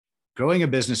Growing a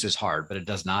business is hard, but it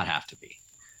does not have to be.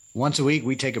 Once a week,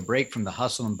 we take a break from the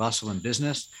hustle and bustle in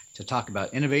business to talk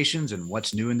about innovations and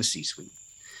what's new in the C-suite.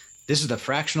 This is the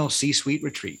Fractional C-Suite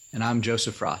Retreat, and I'm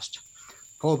Joseph Frost.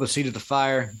 Pull up a seat at the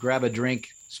fire, grab a drink,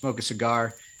 smoke a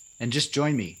cigar, and just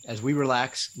join me as we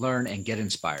relax, learn, and get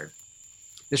inspired.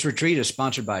 This retreat is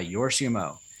sponsored by Your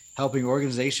CMO, helping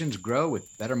organizations grow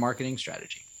with better marketing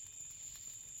strategy.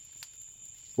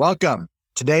 Welcome.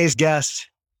 Today's guest,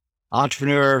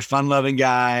 entrepreneur, fun-loving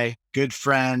guy, good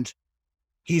friend.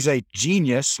 He's a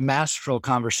genius, masterful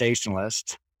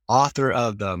conversationalist, author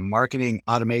of the Marketing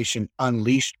Automation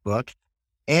Unleashed book,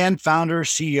 and founder,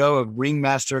 CEO of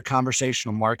Ringmaster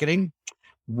Conversational Marketing.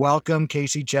 Welcome,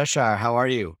 Casey Cheshire. How are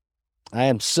you? I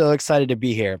am so excited to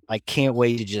be here. I can't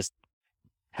wait to just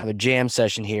have a jam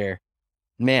session here.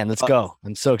 Man, let's go.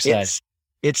 I'm so excited.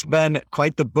 It's been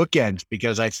quite the bookend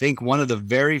because I think one of the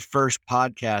very first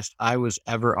podcasts I was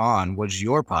ever on was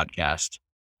your podcast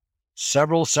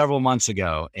several months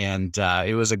ago. And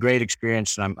it was a great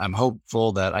experience. And I'm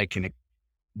hopeful that I can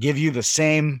give you the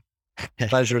same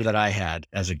pleasure that I had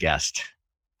as a guest.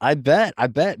 I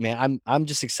bet, man. I'm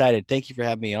just excited. Thank you for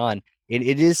having me on.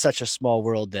 It is such a small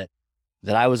world that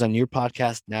I was on your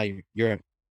podcast. Now you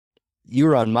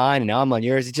were on mine and now I'm on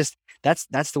yours. It just,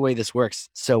 that's the way this works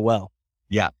so well.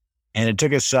 Yeah. And it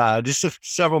took us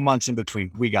several months in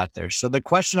between we got there. So the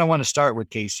question I want to start with,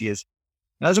 Casey, is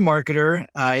as a marketer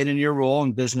and in your role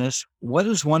in business, what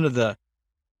is one of the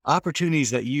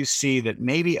opportunities that you see that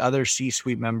maybe other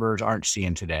C-suite members aren't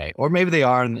seeing today? Or maybe they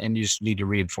are and you just need to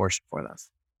reinforce it for them.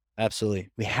 Absolutely.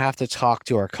 We have to talk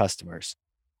to our customers.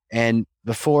 And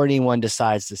before anyone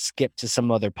decides to skip to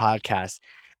some other podcast,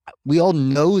 we all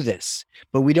know this,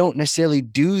 but we don't necessarily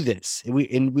do this.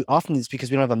 We often it's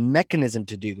because we don't have a mechanism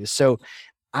to do this. So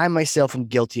I myself am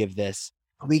guilty of this.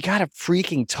 We got to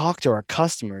freaking talk to our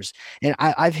customers. And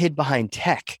I've hid behind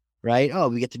tech, right? Oh,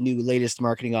 we get the new latest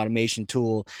marketing automation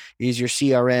tool. Is your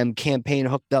CRM campaign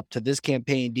hooked up to this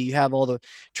campaign? Do you have all the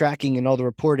tracking and all the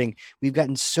reporting? We've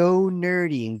gotten so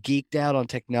nerdy and geeked out on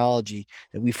technology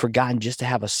that we've forgotten just to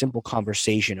have a simple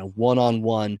conversation, a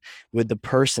one-on-one with the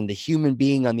person, the human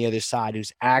being on the other side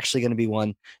who's actually going to be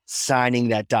one signing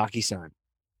that DocuSign.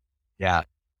 Yeah.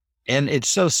 And it's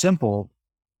so simple.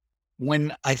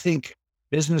 When I think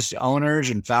business owners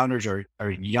and founders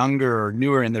are younger or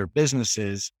newer in their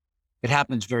businesses, it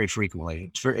happens very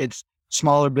frequently. It's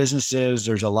smaller businesses.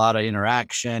 There's a lot of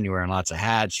interaction. You're wearing lots of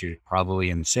hats. You're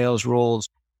probably in sales roles.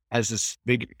 As this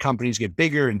big companies get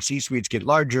bigger and C-suites get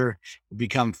larger, you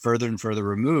become further and further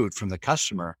removed from the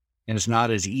customer, and it's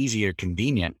not as easy or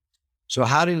convenient. So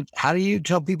how do you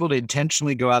tell people to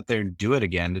intentionally go out there and do it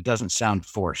again? It doesn't sound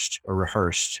forced or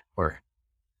rehearsed or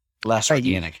less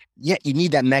organic. You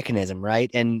need that mechanism, right?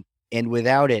 And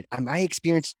without it, I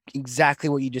experienced exactly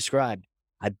what you described.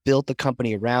 I built the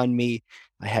company around me.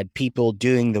 I had people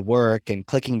doing the work and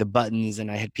clicking the buttons, and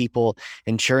I had people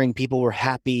ensuring people were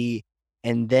happy.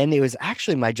 And then it was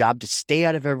actually my job to stay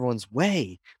out of everyone's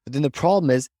way. But then the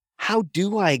problem is, how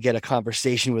do I get a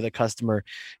conversation with a customer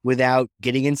without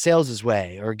getting in sales's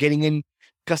way or getting in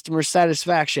customer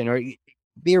satisfaction, or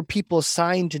there are people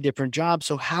assigned to different jobs.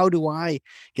 So how do I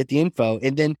get the info?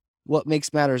 And then what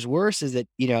makes matters worse is that,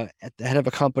 at the head of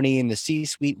a company in the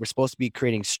C-suite, we're supposed to be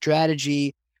creating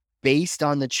strategy based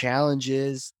on the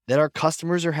challenges that our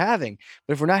customers are having.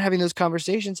 But if we're not having those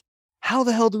conversations, how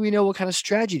the hell do we know what kind of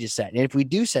strategy to set? And if we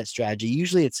do set strategy,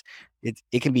 usually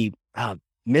it can be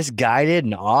misguided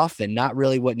and off and not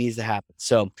really what needs to happen.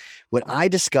 So what I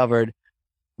discovered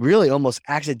really almost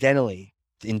accidentally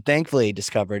and thankfully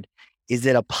discovered is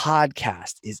that a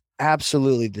podcast is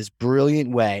absolutely this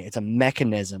brilliant way. It's a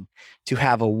mechanism to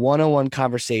have a one-on-one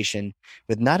conversation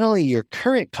with not only your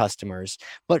current customers,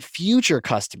 but future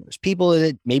customers, people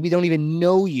that maybe don't even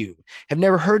know you, have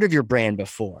never heard of your brand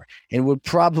before, and would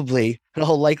probably, in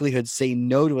all likelihood, say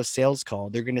no to a sales call.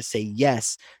 They're going to say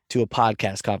yes to a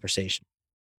podcast conversation.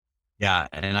 Yeah.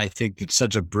 And I think it's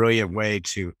such a brilliant way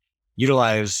to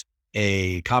utilize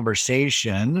a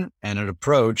conversation and an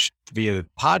approach via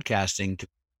podcasting to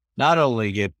not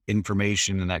only get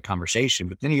information in that conversation,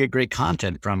 but then you get great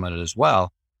content from it as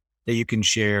well that you can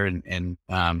share and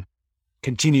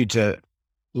continue to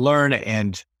learn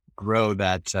and grow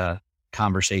that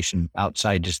conversation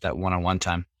outside just that one-on-one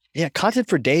time. Yeah. Content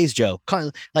for days, Joe.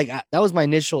 That was my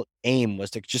initial aim,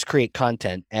 was to just create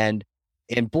content, and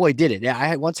boy, did it.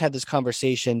 I once had this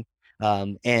conversation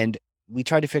and we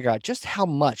tried to figure out just how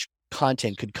much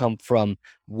content could come from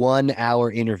 1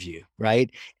 hour interview, right?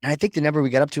 And I think the number we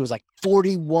got up to was like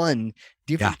 41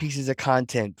 Yeah. different pieces of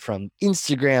content, from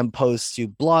Instagram posts to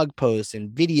blog posts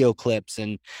and video clips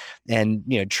and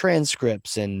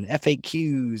transcripts and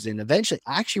FAQs. And eventually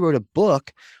I actually wrote a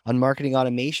book on marketing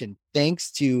automation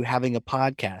thanks to having a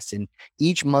podcast. And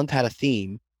each month had a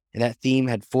theme, and that theme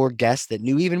had 4 guests that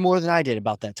knew even more than I did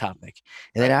about that topic.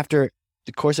 And then Right. after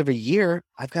the course of a year,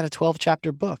 I've got a 12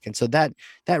 chapter book. And so that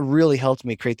really helped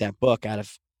me create that book out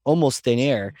of almost thin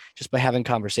air, just by having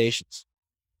conversations.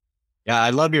 Yeah,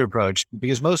 I love your approach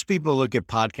because most people look at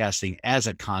podcasting as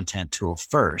a content tool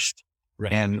first.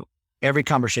 Right. And every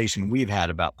conversation we've had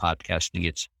about podcasting,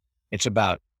 it's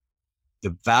about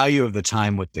the value of the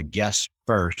time with the guests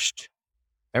first.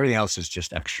 Everything else is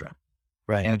just extra.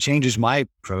 Right. And it changes my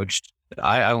approach.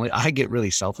 I get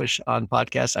really selfish on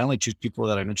podcasts. I only choose people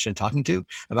that I'm interested in talking to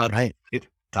about Right.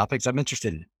 topics I'm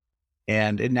interested in.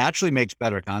 And it naturally makes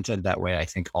better content that way, I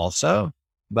think also.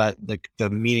 But the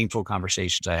meaningful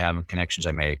conversations I have and connections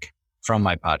I make from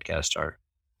my podcast are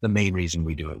the main reason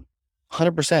we do it.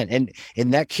 100%. And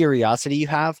in that curiosity you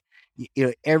have,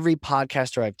 every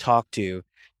podcaster I've talked to,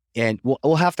 and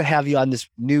we'll have to have you on this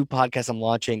new podcast I'm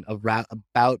launching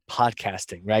about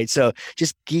podcasting, right? So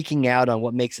just geeking out on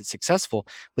what makes it successful.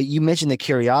 But you mentioned the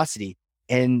curiosity,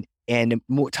 and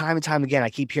more time and time again, I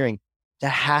keep hearing that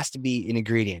has to be an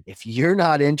ingredient. If you're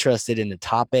not interested in the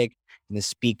topic and the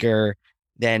speaker,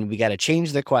 then we got to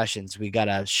change the questions. We got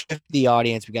to shift the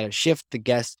audience. We got to shift the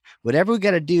guest, whatever we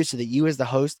got to do so that you as the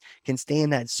host can stay in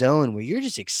that zone where you're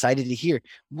just excited to hear,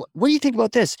 what do you think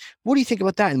about this? What do you think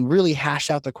about that? And really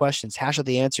hash out the questions, hash out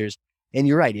the answers. And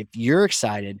you're right. If you're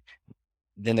excited,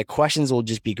 then the questions will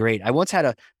just be great. I once had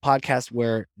a podcast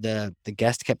where the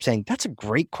guest kept saying, "That's a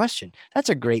great question. That's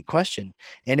a great question."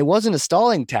 And it wasn't a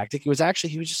stalling tactic. It was actually,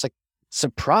 he was just like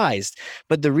surprised.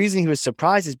 But the reason he was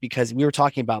surprised is because we were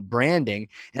talking about branding,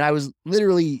 and I was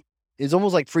literally, it's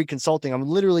almost like free consulting. I'm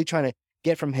literally trying to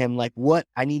get from him like what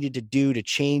I needed to do to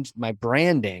change my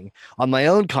branding on my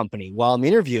own company while I'm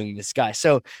interviewing this guy.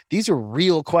 So these are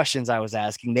real questions I was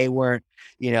asking. They weren't,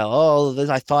 oh,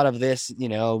 I thought of this,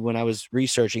 when I was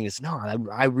researching this. No,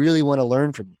 I really want to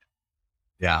learn from you.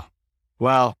 Yeah.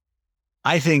 Well,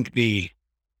 I think the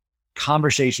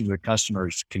conversations with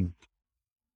customers can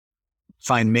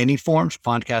find many forms.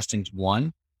 Podcasting's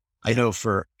one. I know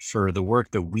for the work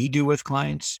that we do with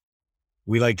clients,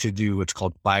 we like to do what's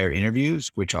called buyer interviews,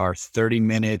 which are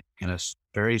 30-minute kind of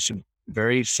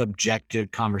very subjective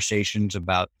conversations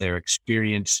about their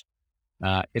experience.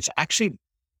 It's actually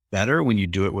better when you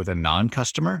do it with a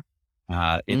non-customer.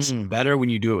 It's better when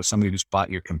you do it with somebody who's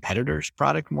bought your competitor's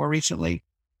product more recently,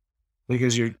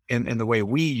 because and the way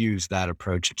we use that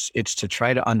approach, it's to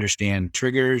try to understand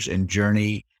triggers and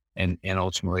journey and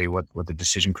ultimately what the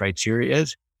decision criteria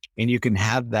is. And you can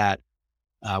have that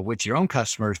with your own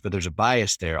customers, but there's a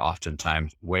bias there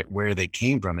oftentimes where they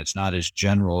came from. It's not as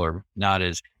general or not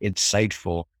as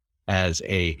insightful as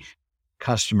a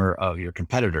customer of your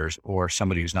competitors or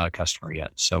somebody who's not a customer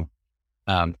yet. So,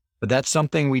 but that's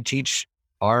something we teach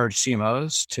our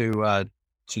CMOs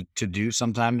to do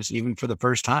sometimes, even for the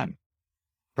first time.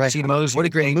 Right. CMOs, What a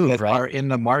great move, that right? are in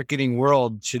the marketing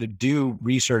world should do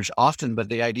research often, but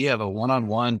the idea of a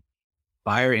one-on-one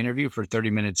buyer interview for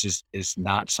 30 minutes is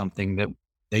not something that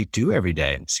they do every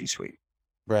day in C-suite.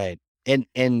 Right.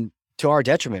 And to our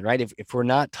detriment, right? If we're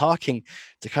not talking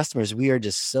to customers, we are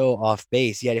just so off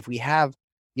base. Yet if we have,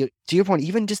 to your point,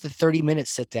 even just the 30-minute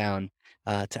sit down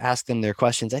to ask them their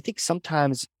questions, I think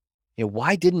sometimes,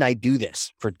 why didn't I do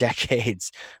this for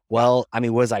decades? Well, I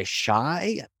mean, was I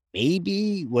shy?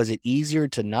 Maybe. Was it easier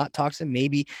to not talk to them?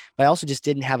 Maybe. But I also just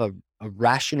didn't have a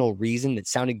rational reason that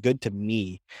sounded good to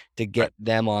me to get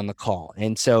them on the call.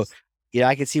 And so,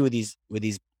 I could see with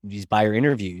these buyer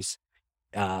interviews,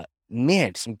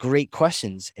 man, some great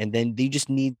questions. And then they just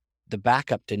need the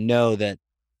backup to know that,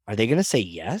 are they going to say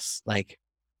yes? Like,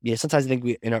 sometimes I think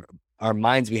we, in our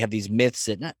minds, we have these myths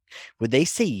that would they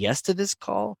say yes to this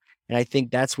call? And I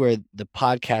think that's where the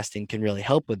podcasting can really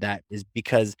help with that, is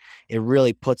because it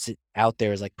really puts it out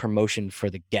there as like promotion for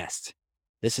the guest.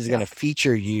 This is going to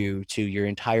feature you to your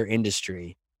entire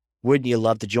industry. Wouldn't you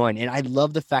love to join? And I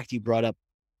love the fact you brought up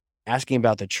asking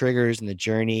about the triggers and the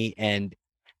journey, and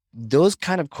those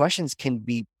kind of questions can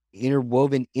be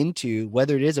interwoven into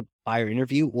whether it is a buyer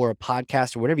interview or a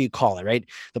podcast or whatever you call it, right?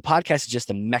 The podcast is just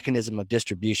a mechanism of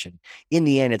distribution. In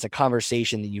the end, it's a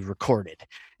conversation that you've recorded,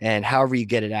 and however you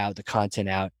get it out, the content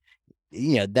out,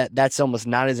 that's almost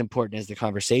not as important as the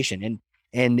conversation.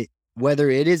 And whether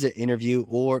it is an interview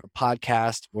or a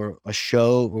podcast or a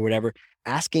show or whatever,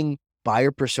 asking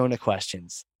buyer persona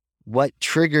questions what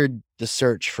triggered the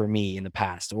search for me in the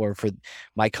past or for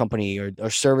my company or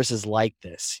services like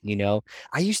this.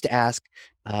 I used to ask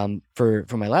for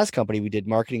my last company, we did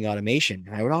marketing automation.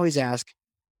 And I would always ask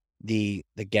the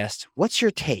guest, what's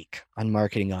your take on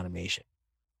marketing automation?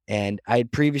 And I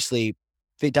had previously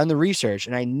done the research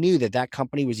and I knew that that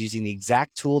company was using the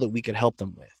exact tool that we could help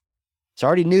them with. So I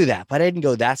already knew that, but I didn't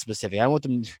go that specific. I want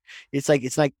them. It's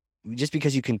like just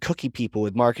because you can cookie people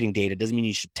with marketing data doesn't mean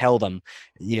you should tell them,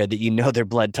 that their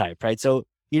blood type, right? So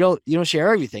you don't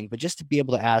share everything, but just to be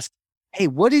able to ask, hey,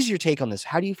 what is your take on this?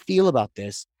 How do you feel about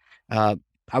this? Uh,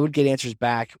 I would get answers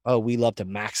back. Oh, we love to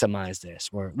maximize this,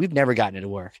 or we've never gotten it to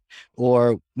work,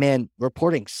 or man,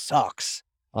 reporting sucks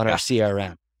on our Yeah.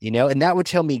 CRM, and that would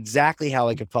tell me exactly how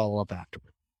I could follow up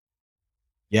afterward.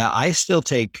 Yeah. I still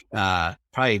take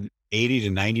probably 80 to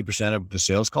 90% of the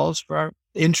sales calls for our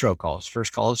intro calls,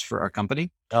 first calls for our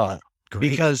company, Oh, great.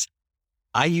 because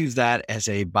I use that as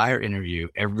a buyer interview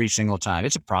every single time.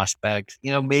 It's a prospect.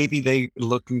 Maybe they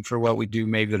looking for what we do,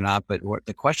 maybe they're not, but what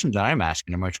the questions that I'm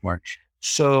asking are much more.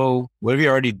 So what have you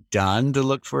already done to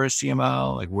look for a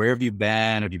CMO? Like, where have you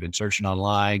been? Have you been searching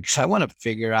online? Because I want to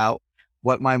figure out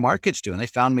what my market's doing. They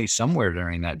found me somewhere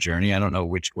during that journey. I don't know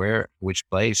which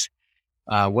place.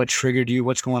 What triggered you?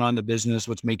 What's going on in the business?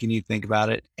 What's making you think about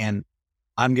it? And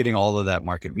I'm getting all of that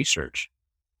market research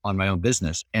on my own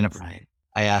business. And if Right.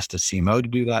 I asked a CMO to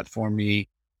do that for me,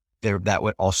 that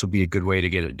would also be a good way to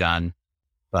get it done.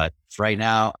 But right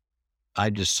now,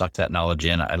 I just suck that knowledge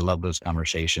in. I love those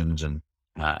conversations, and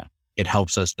it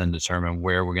helps us then determine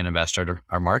where we're going to invest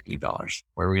our marketing dollars,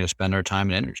 where we're going to spend our time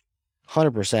and energy.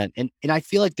 100%. And I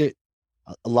feel like there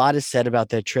a lot is said about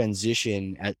that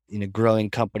transition in a growing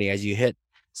company. As you hit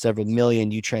several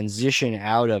million, you transition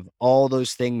out of all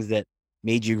those things that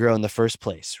made you grow in the first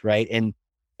place, right? And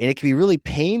it can be really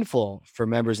painful for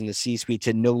members in the C-suite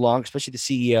to no longer, especially the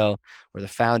CEO or the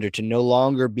founder, to no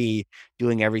longer be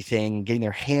doing everything, getting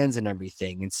their hands in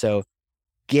everything. And so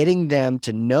getting them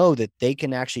to know that they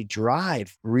can actually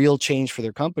drive real change for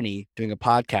their company, doing a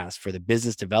podcast for the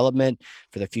business development,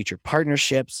 for the future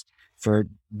partnerships, for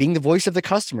being the voice of the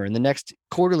customer in the next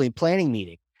quarterly planning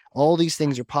meeting. All these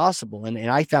things are possible. And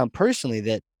I found personally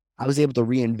that I was able to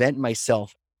reinvent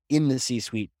myself in the C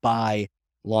suite by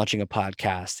launching a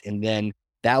podcast. And then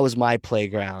that was my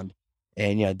playground.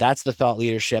 And, that's the thought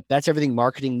leadership. That's everything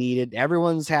marketing needed.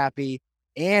 Everyone's happy.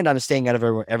 And I'm staying out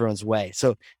of everyone's way.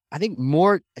 So I think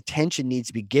more attention needs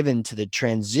to be given to the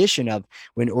transition of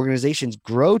when organizations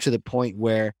grow to the point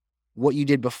where what you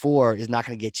did before is not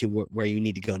going to get you where you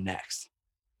need to go next.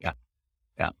 Yeah.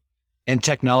 Yeah. And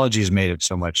technology has made it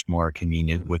so much more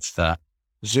convenient with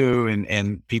Zoom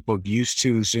and people used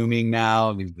to Zooming now.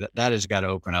 I mean, that has got to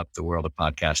open up the world of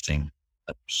podcasting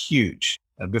huge.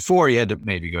 Before you had to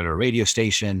maybe go to a radio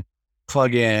station,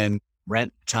 plug in,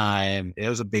 rent time. It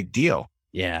was a big deal.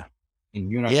 Yeah. And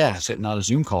you and I Yeah. are sitting on a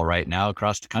Zoom call right now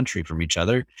across the country from each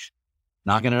other,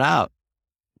 knocking it out.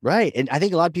 Right. And I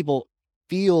think a lot of people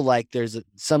feel like there's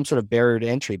some sort of barrier to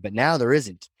entry, but now there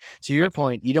isn't. To your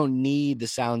point, you don't need the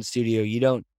sound studio. You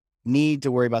don't need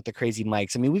to worry about the crazy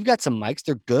mics. I mean, we've got some mics,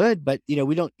 they're good, but you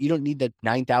don't need the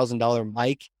 $9,000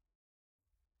 mic.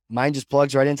 Mine just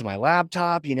plugs right into my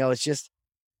laptop. It's just,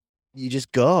 you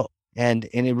just go. And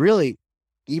it really,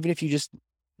 even if you just,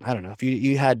 I don't know, if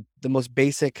you had the most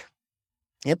basic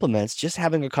implements, just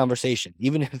having a conversation,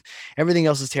 even if everything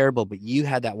else is terrible, but you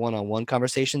had that one-on-one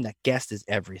conversation, that guest is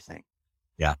everything.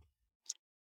 Yeah.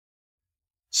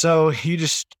 So you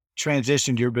just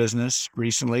transitioned your business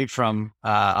recently from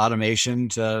automation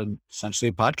to essentially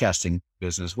a podcasting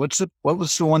business. What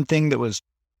was the one thing that was,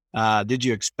 did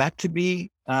you expect to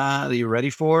be, that you're ready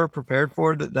for, prepared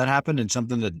for that happened, and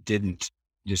something that didn't,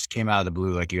 just came out of the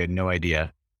blue, like you had no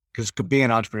idea? Because being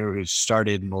an entrepreneur who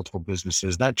started multiple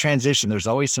businesses, that transition, there's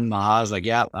always some ahas, like,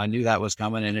 yeah, I knew that was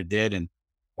coming and it did. And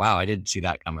wow, I didn't see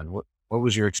that coming. What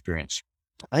was your experience?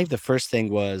 I think the first thing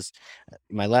was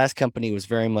my last company was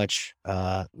very much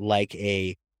like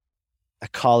a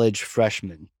college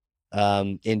freshman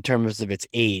in terms of its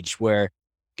age, where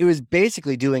it was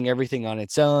basically doing everything on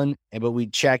its own. But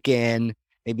we'd check in,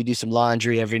 maybe do some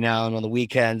laundry every now and on the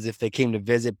weekends if they came to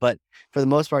visit. But for the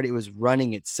most part, it was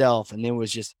running itself. And then it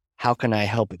was just, how can I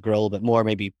help it grow a little bit more?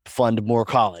 Maybe fund more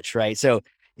college, right? So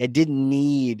it didn't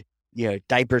need,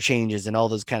 diaper changes and all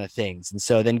those kind of things. And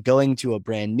so then going to a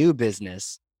brand new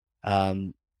business,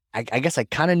 I guess I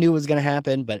kind of knew it was going to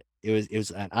happen, but it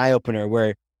was an eye opener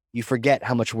where you forget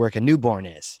how much work a newborn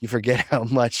is. You forget how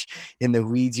much in the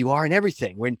weeds you are in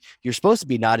everything when you're supposed to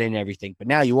be not in everything, but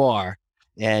now you are.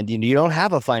 And you don't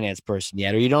have a finance person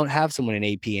yet, or you don't have someone in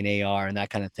AP and AR and that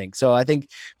kind of thing. So I think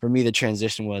for me, the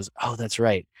transition was, oh, that's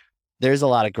right. there's a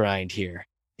lot of grind here.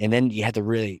 And then you had to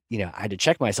really, I had to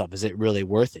check myself. Is it really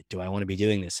worth it? Do I want to be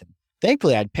doing this? And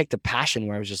thankfully I'd picked a passion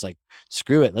where I was just like,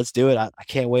 screw it, let's do it. I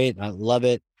can't wait. I love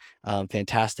it.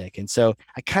 Fantastic. And so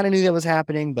I kind of knew that was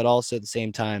happening, but also at the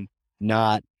same time,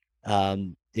 not,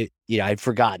 I'd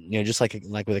forgotten, just like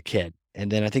with a kid.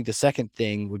 And then I think the second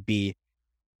thing would be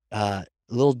a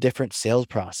little different sales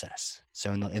process.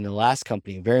 So in the last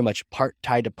company, very much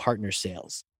tied to partner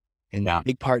sales and Yeah.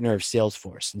 big partner of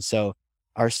Salesforce. And so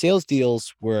our sales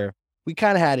deals we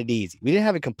kind of had it easy. We didn't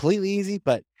have it completely easy,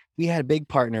 but we had a big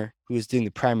partner who was doing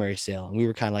the primary sale, and we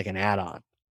were kind of like an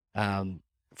add-on.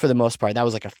 For the most part, that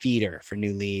was like a feeder for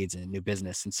new leads and new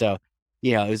business. And so,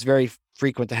 it was very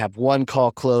frequent to have one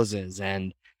call closes,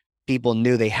 and people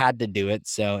knew they had to do it.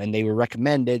 So, and they were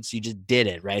recommended. So you just did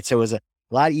it. Right. So it was a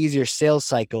lot easier sales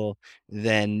cycle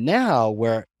than now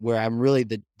where I'm really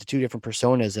the two different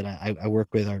personas that I work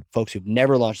with are folks who've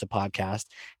never launched a podcast.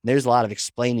 And there's a lot of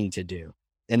explaining to do.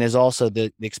 And there's also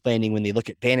the explaining when they look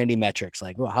at vanity metrics,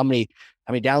 like, well, how many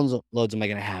downloads am I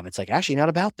going to have? It's like, actually not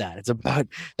about that. It's about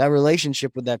that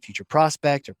relationship with that future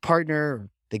prospect or partner or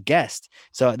the guest.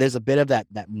 So there's a bit of that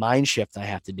mind shift I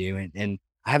have to do. And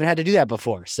I haven't had to do that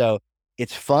before. So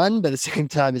it's fun, but at the same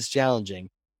time, it's challenging.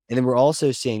 And then we're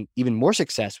also seeing even more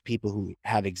success with people who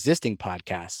have existing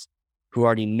podcasts who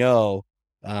already know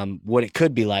what it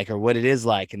could be like or what it is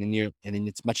like. And then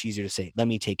it's much easier to say, let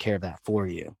me take care of that for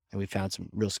you. And we found some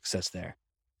real success there.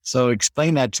 So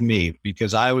explain that to me,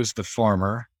 because I was the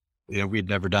former, we'd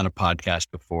never done a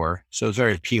podcast before. So it's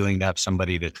very appealing to have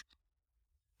somebody that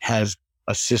has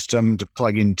a system to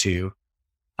plug into.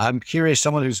 I'm curious,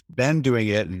 someone who's been doing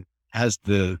it and has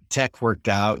the tech worked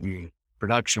out and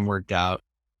production worked out,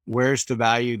 where's the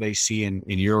value they see in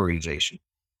your organization?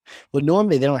 Well,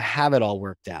 normally they don't have it all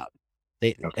worked out.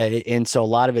 And so a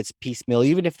lot of it's piecemeal,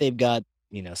 even if they've got,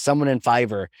 someone in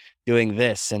Fiverr doing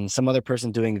this and some other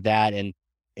person doing that. And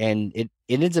it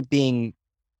ends up being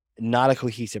not a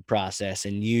cohesive process.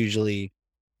 And usually,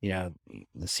 the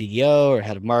CEO or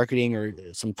head of marketing or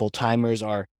some full-timers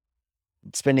are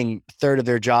spending a third of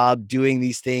their job doing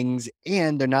these things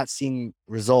and they're not seeing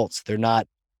results.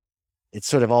 It's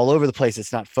sort of all over the place.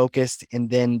 It's not focused. And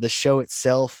then the show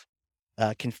itself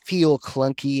can feel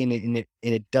clunky and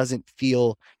it doesn't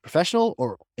feel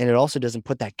professional and it also doesn't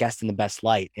put that guest in the best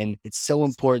light. And it's so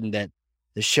important that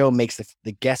the show makes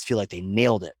the guest feel like they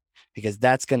nailed it, because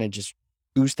that's going to just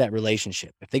boost that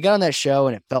relationship. If they got on that show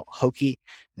and it felt hokey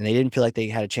and they didn't feel like they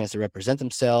had a chance to represent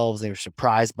themselves, they were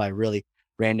surprised by really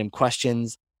random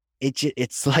questions.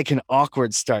 It's like an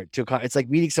awkward start to it's like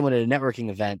meeting someone at a networking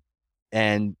event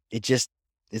and it just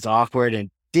is awkward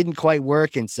and didn't quite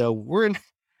work. And so we're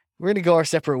going to go our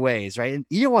separate ways. Right. And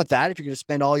you don't want that if you're going to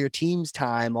spend all your team's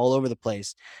time all over the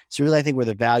place. So really, I think where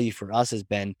the value for us has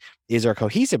been is our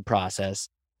cohesive process.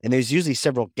 And there's usually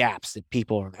several gaps that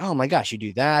people are, oh my gosh, you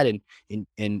do that. And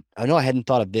I know I hadn't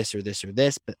thought of this or this or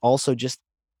this, but also just,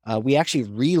 we actually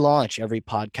relaunch every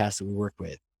podcast that we work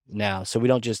with now. So we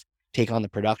don't just take on the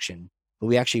production, but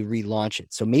we actually relaunch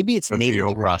it. So maybe it's the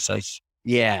whole process.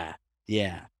 Yeah.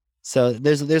 Yeah. So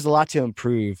there's a lot to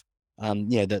improve.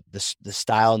 The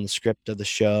style and the script of the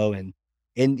show and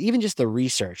even just the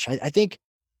research. I think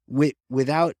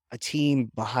without a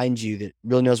team behind you that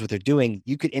really knows what they're doing,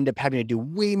 you could end up having to do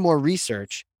way more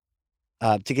research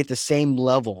to get the same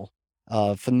level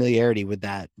of familiarity with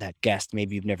that guest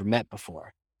maybe you've never met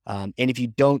before. And if you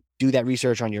don't do that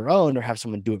research on your own or have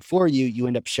someone do it for you, you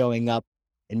end up showing up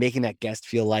and making that guest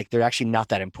feel like they're actually not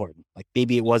that important. Like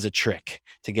maybe it was a trick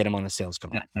to get them on a sales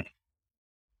call.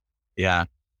 Yeah.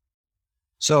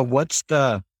 So what's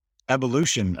the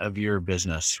evolution of your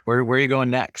business? Where are you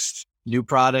going next? New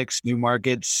products, new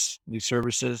markets, new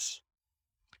services?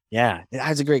 Yeah,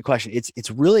 that's a great question.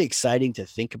 It's really exciting to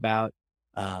think about.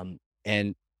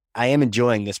 And I am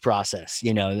enjoying this process,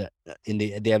 in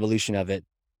the evolution of it.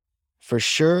 For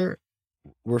sure,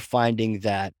 we're finding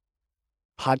that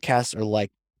podcasts are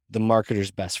like the marketer's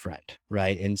best friend,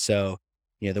 right? And so,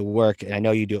 the work, and I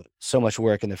know you do so much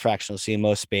work in the fractional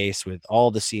CMO space with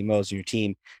all the CMOs in your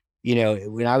team.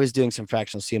 When I was doing some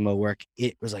fractional CMO work,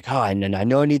 it was like, oh, I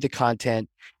know I need the content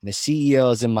and the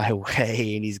CEO is in my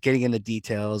way and he's getting in the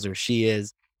details or she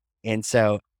is. And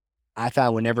so I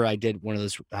found whenever I did one of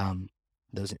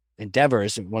those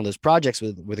endeavors, one of those projects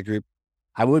with a group,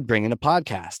 I would bring in a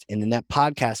podcast, and then that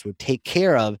podcast would take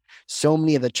care of so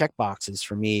many of the check boxes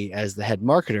for me as the head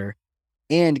marketer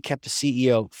and kept the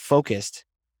CEO focused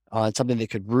on something that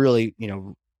could really,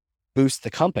 boost the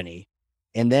company.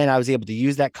 And then I was able to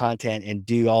use that content and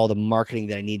do all the marketing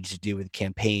that I needed to do with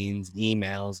campaigns and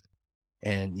emails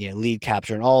and, lead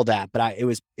capture and all that. But it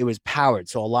was powered.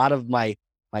 So a lot of my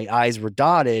my I's were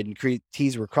dotted and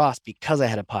T's were crossed because I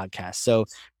had a podcast. So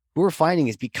what we're finding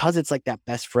is because it's like that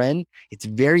best friend, it's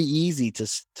very easy to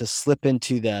slip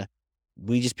into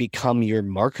we just become your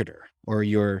marketer or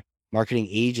your marketing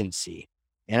agency.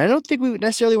 And I don't think we would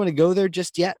necessarily want to go there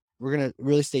just yet. We're going to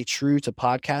really stay true to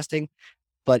podcasting,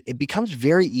 but it becomes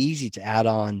very easy to add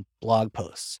on blog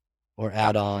posts or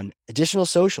add on additional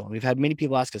social. We've had many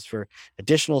people ask us for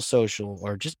additional social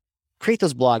or just create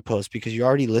those blog posts because you're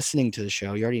already listening to the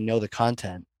show. You already know the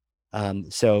content.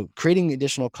 So creating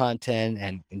additional content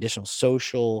and additional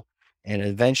social and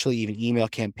eventually even email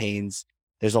campaigns,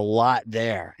 there's a lot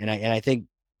there. And I think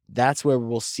that's where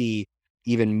we'll see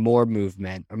even more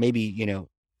movement, or maybe,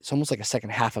 it's almost like a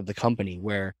second half of the company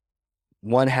where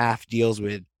one half deals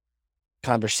with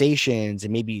conversations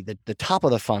and maybe the top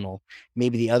of the funnel,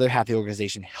 maybe the other half of the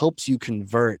organization helps you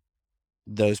convert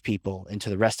those people into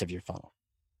the rest of your funnel.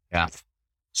 Yeah.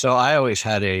 So I always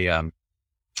had a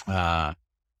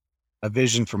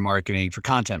vision for marketing, for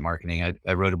content marketing.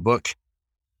 I wrote a book,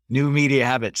 New Media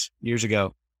Habits, years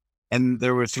ago. And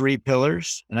there were 3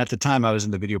 pillars. And at the time I was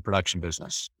in the video production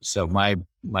business. So my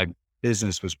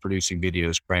business was producing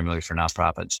videos primarily for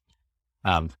nonprofits.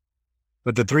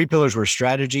 But the 3 pillars were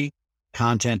strategy,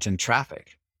 content, and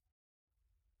traffic.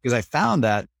 Because I found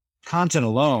that content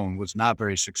alone was not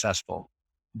very successful.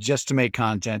 Just to make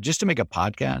content, just to make a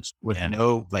podcast with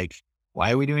no, like,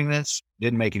 why are we doing this?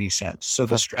 Didn't make any sense. So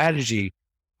the strategy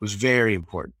was very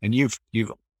important. And you've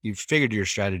figured your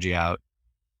strategy out.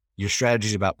 Your strategy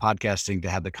is about podcasting to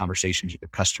have the conversations with the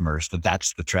customers.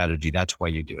 That's the strategy. That's why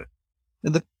you do it.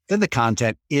 And then the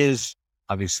content is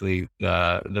obviously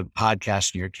the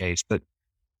podcast in your case, but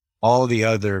all the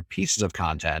other pieces of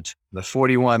content, the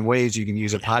 41 ways you can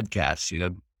use a podcast,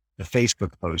 the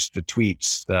Facebook posts, the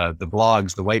tweets, the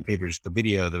blogs, the white papers, the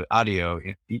video, the audio,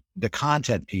 the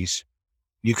content piece,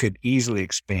 you could easily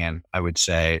expand, I would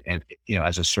say, and,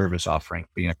 as a service offering,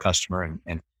 being a customer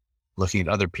and looking at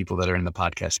other people that are in the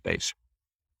podcast space.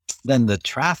 Then the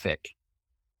traffic,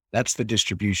 that's the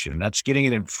distribution. That's getting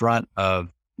it in front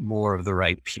of more of the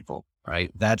right people, right?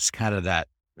 That's kind of that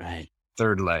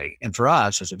third leg. And for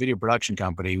us as a video production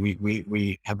company,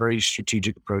 we have a very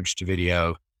strategic approach to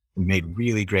video. We made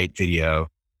really great video.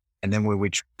 And then when we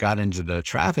got into the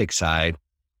traffic side,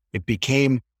 it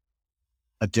became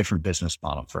a different business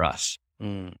model for us.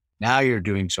 Now you're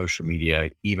doing social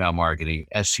media, email marketing,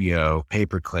 SEO,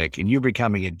 pay-per-click, and you're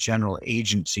becoming a general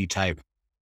agency type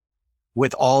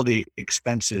with all the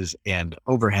expenses and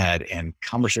overhead and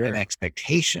commercial and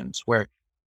expectations we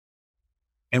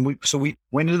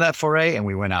went into that foray and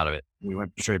we went out of it. We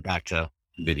went straight back to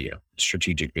video,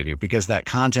 strategic video, because that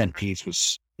content piece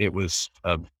was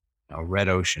a red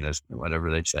ocean, as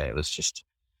whatever they say. It was just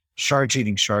sharks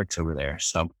eating sharks over there.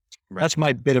 So that's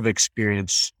my bit of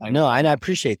experience. No, and I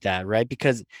appreciate that, right?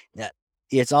 Because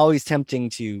it's always tempting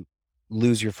to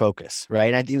lose your focus, right?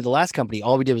 And I think the last company,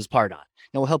 all we did was Pardot.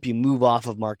 Now we'll help you move off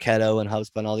of Marketo and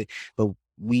HubSpot and all the, but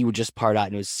we would just Pardot.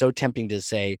 And it was so tempting to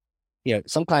say,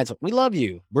 some clients, we love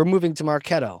you. We're moving to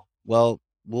Marketo. Well,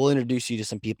 we'll introduce you to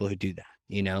some people who do that,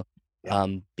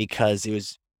 because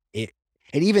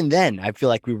and even then I feel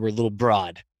like we were a little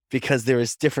broad because there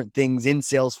was different things in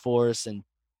Salesforce.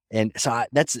 And so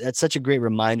that's such a great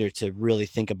reminder to really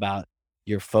think about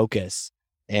your focus.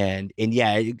 And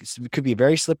it could be a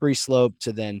very slippery slope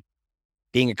to then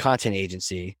being a content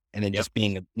agency and then just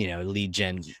being a lead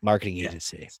gen marketing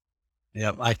agency.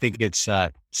 Yeah, I think it's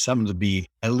something to be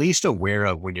at least aware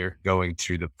of when you're going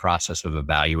through the process of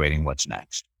evaluating what's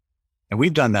next. And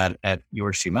we've done that at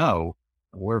your CMO.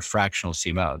 We're fractional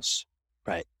CMOs.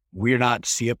 Right. We're not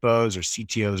CFOs or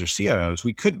CTOs or CIOs.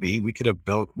 We could be. We could have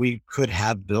built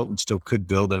and still could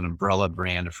build an umbrella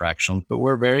brand of fractional, but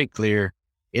we're very clear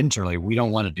internally, we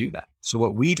don't want to do that. So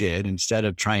what we did, instead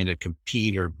of trying to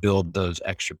compete or build those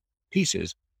extra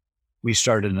pieces, we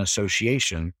started an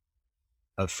association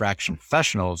of fractional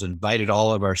professionals, invited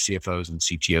all of our CFOs and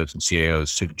CTOs and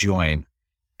CIOs to join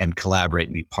and collaborate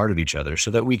and be part of each other so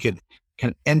that we could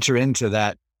enter into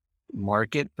that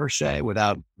market per se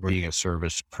without being a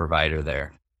service provider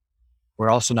there. We're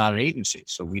also not an agency,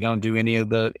 so we don't do any of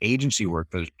the agency work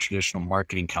that a traditional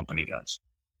marketing company does.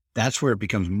 That's where it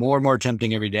becomes more and more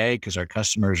tempting every day because our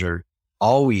customers are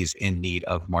always in need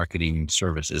of marketing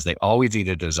services. They always need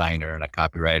a designer and a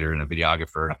copywriter and a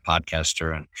videographer and a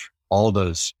podcaster and all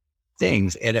those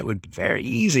things. And it would be very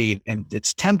easy. And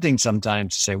it's tempting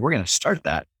sometimes to say, we're going to start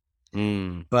that.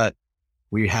 But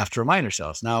we have to remind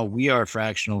ourselves, now we are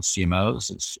fractional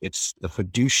CMOs. It's the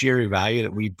fiduciary value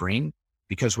that we bring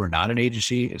because we're not an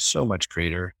agency is so much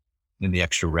greater than the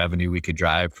extra revenue we could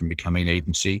drive from becoming an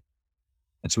agency.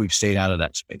 And so we've stayed out of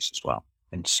that space as well.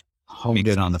 and honed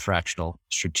in on the fractional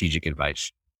strategic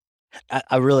advice.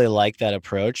 I really like that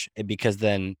approach because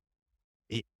then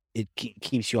it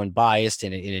keeps you unbiased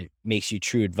and it makes you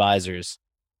true advisors.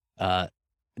 It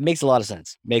makes a lot of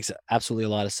sense. Makes absolutely a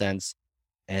lot of sense,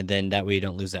 and then that way you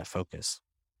don't lose that focus.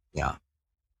 Yeah.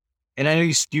 And I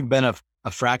know you've been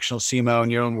a fractional CMO in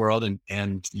your own world,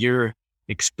 and your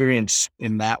experience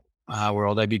in that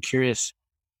world. I'd be curious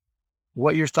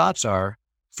what your thoughts are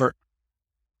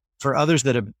for others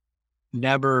that have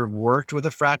never worked with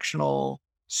a fractional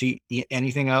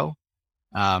anything O.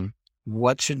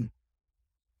 What should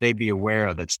they be aware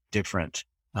of that's different,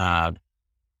 uh,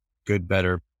 good,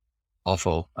 better,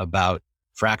 awful about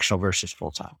fractional versus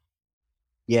full time?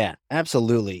 Yeah,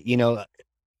 absolutely.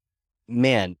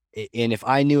 Man, and if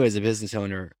I knew as a business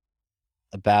owner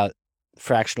about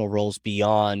fractional roles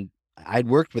beyond, I'd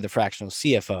worked with a fractional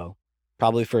CFO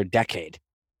probably for a decade.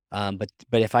 But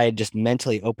if I had just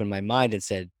mentally opened my mind and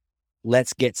said,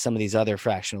 let's get some of these other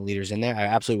fractional leaders in there, I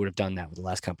absolutely would have done that with the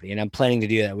last company. And I'm planning to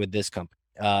do that with this company.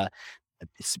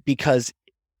 Because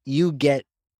you get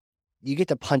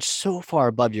to punch so far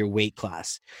above your weight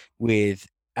class with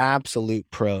absolute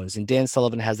pros. And Dan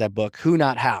Sullivan has that book, Who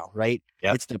Not How, right?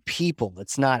 Yep. It's the people,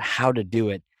 it's not how to do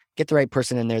it. Get the right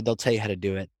person in there, they'll tell you how to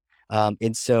do it.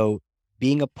 And so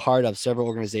being a part of several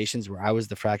organizations where I was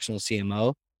the fractional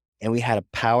CMO and we had a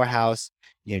powerhouse,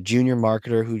 junior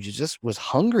marketer who just was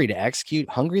hungry to execute,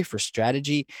 hungry for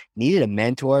strategy, needed a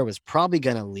mentor, was probably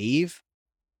going to leave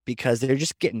because they're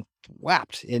just getting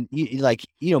whapped. And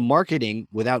marketing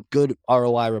without good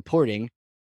ROI reporting,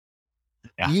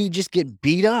 Yeah. you just get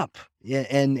beat up. Yeah,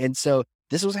 and so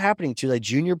this was happening to a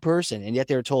junior person, and yet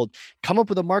they were told, come up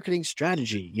with a marketing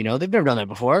strategy. They've never done that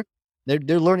before.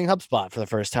 They're learning HubSpot for the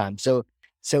first time. So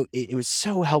it was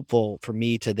so helpful for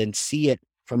me to then see it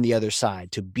from the other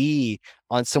side, to be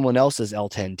on someone else's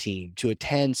L10 team, to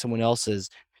attend someone else's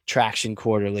Traction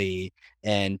Quarterly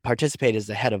and participate as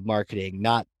the head of marketing,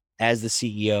 not as the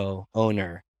CEO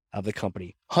owner of the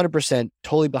company. 100%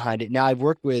 totally behind it. Now I've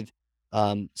worked with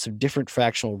some different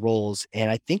fractional roles,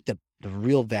 and I think the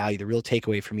real value, the real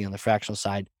takeaway for me on the fractional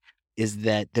side is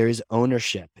that there is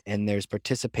ownership and there's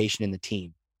participation in the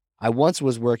team. I once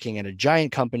was working at a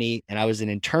giant company, and I was an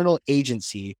internal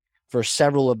agency for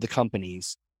several of the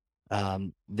companies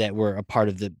that were a part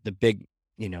of the big,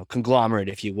 conglomerate,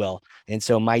 if you will. And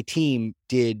so my team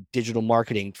did digital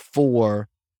marketing for,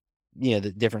 the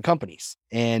different companies.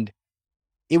 And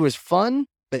it was fun,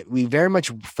 but we very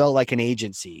much felt like an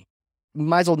agency. We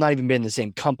might as well not even be in the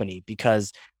same company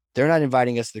because they're not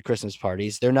inviting us to the Christmas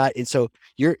parties. They're not. And so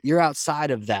you're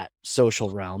outside of that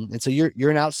social realm. And so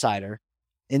you're an outsider.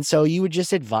 And so you would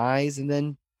just advise and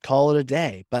then call it a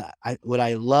day. But what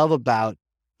I love about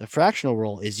the fractional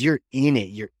role is you're in it.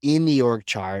 You're in the org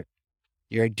chart.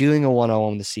 You're doing a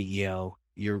one-on-one with the CEO.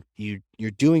 You're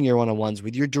doing your one-on-ones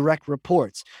with your direct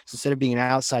reports. So instead of being an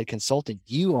outside consultant,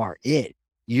 you are it.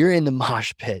 You're in the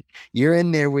mosh pit. You're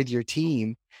in there with your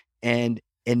team, and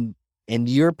and and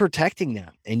you're protecting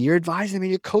them, and you're advising them,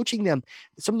 and you're coaching them.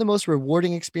 Some of the most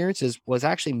rewarding experiences was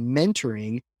actually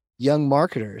mentoring young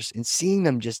marketers and seeing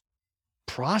them just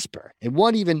prosper. And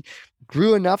one even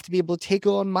grew enough to be able to take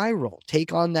on my role,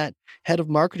 take on that head of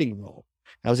marketing role.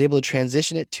 I was able to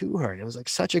transition it to her. And it was like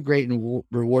such a great and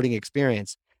rewarding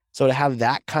experience. So to have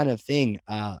that kind of thing,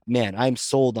 man, I'm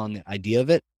sold on the idea of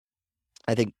it.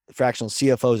 I think fractional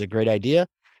CFO is a great idea.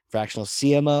 Fractional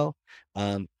CMO,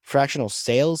 fractional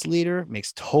sales leader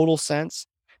makes total sense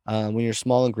when you're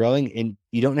small and growing, and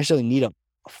you don't necessarily need a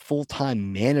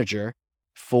full-time manager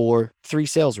for 3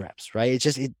 sales reps, right?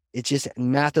 It's just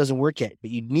math doesn't work yet, but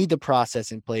you need the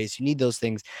process in place. You need those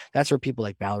things. That's where people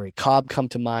like Valerie Cobb come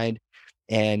to mind.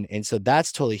 And so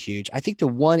that's totally huge. I think the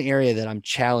one area that I'm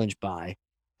challenged by,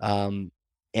 and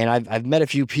I've met a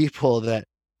few people that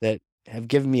have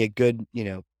given me a good,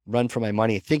 run for my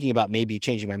money, thinking about maybe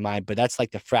changing my mind, but that's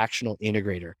like the fractional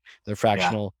integrator, the Yeah.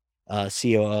 fractional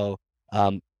COO.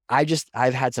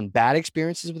 I've had some bad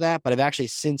experiences with that, but I've actually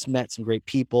since met some great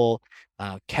people,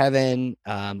 Kevin,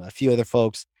 a few other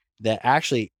folks that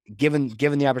actually given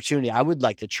the opportunity, I would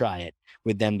like to try it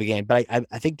with them again. But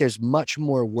I think there's much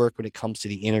more work when it comes to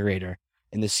the integrator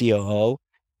and the COO,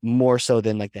 more so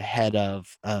than like the head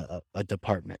of a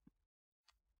department.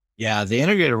 Yeah. The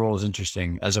integrator role is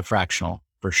interesting as a fractional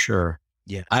for sure.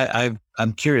 Yeah.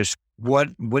 I'm curious, what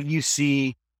do you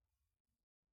see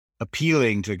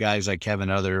appealing to guys like Kevin,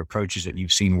 other approaches that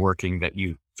you've seen working that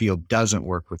you feel doesn't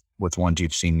work with ones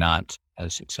you've seen not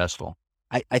as successful?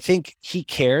 I think he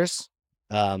cares.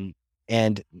 Um,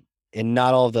 and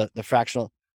not all the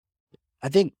fractional. I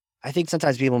think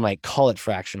sometimes people might call it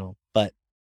fractional, but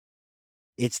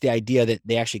it's the idea that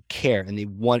they actually care and they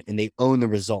want and they own the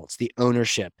results. The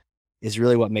ownership is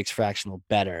really what makes fractional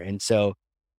better. And so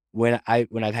when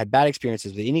I've had bad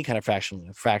experiences with any kind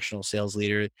of fractional sales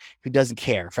leader who doesn't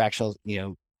care, fractional,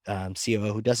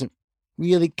 COO who doesn't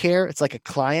really care, it's like a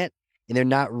client and they're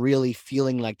not really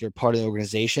feeling like they're part of the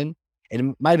organization.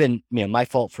 And it might have been, my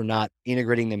fault for not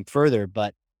integrating them further,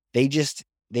 but they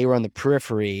were on the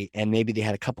periphery and maybe they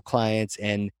had a couple clients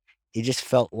and it just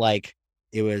felt like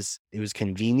it was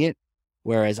convenient.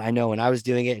 Whereas I know when I was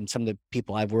doing it and some of the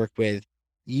people I've worked with,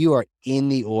 you are in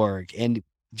the org. And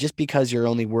just because you're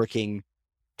only working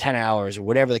 10 hours or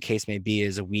whatever the case may be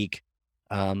is a week,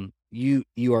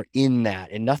 you are in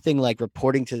that. And nothing like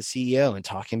reporting to the CEO and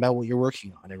talking about what you're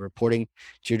working on and reporting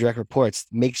to your direct reports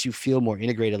makes you feel more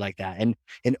integrated like that.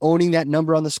 And owning that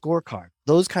number on the scorecard,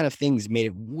 those kind of things made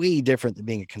it way different than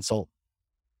being a consultant.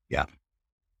 Yeah.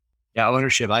 Yeah.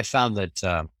 Ownership. I found that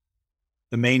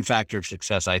the main factor of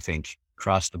success, I think,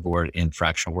 across the board in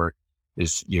fractional work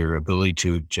is your ability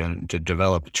to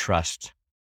develop trust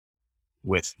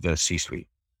with the C-suite,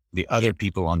 the other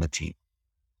people on the team.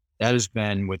 That has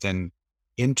been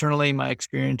internally my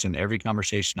experience and every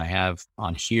conversation I have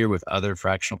on here with other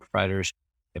fractional providers.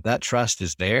 If that trust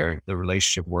is there, the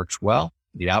relationship works well,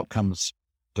 the outcomes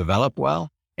develop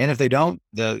well. And if they don't,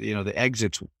 the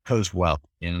exit goes well.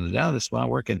 This is not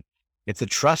working. If the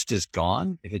trust is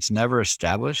gone, if it's never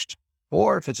established,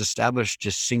 or if it's established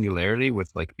just singularity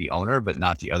with like the owner, but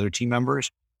not the other team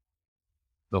members,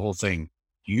 the whole thing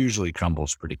usually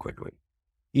crumbles pretty quickly.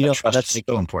 Trust That's is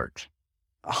so important.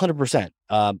 100%.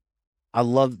 I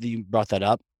love that you brought that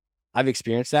up. I've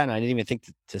experienced that and I didn't even think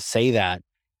to say that.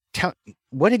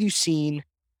 What have you seen,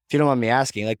 if you don't mind me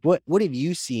asking, like what have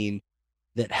you seen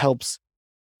that helps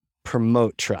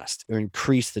promote trust or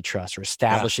increase the trust or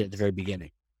establish it at the very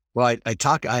beginning? Well,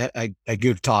 I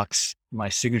give talks. My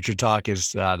signature talk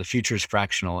is The Future is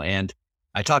Fractional. And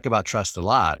I talk about trust a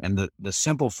lot. And the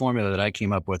simple formula that I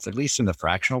came up with, at least in the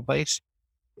fractional place,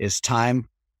 is time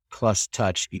plus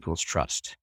touch equals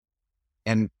trust.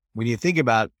 And when you think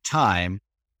about time,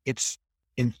 it's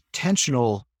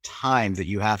intentional time that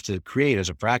you have to create as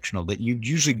a fractional that you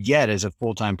usually get as a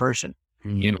full-time person.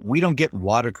 We don't get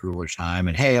water cooler time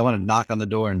and, hey, I want to knock on the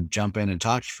door and jump in and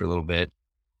talk to you for a little bit.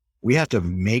 We have to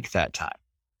make that time.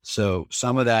 So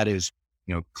some of that is,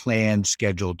 planned,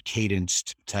 scheduled,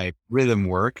 cadenced type rhythm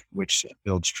work, which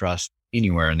builds trust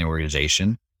anywhere in the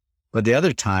organization. But the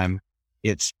other time,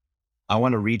 it's, I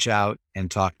want to reach out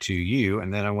and talk to you.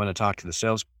 And then I want to talk to the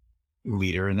sales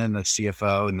leader and then the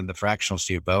CFO and then the fractional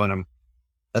CFO. And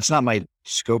that's not my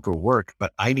scope of work,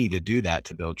 but I need to do that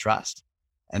to build trust.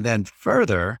 And then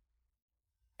further,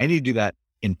 I need to do that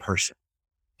in person.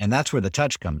 And that's where the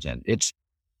touch comes in. It's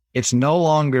no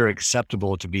longer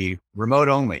acceptable to be remote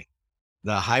only.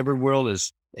 The hybrid world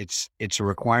it's a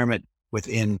requirement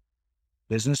within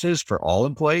businesses for all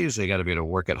employees. They got to be able to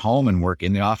work at home and work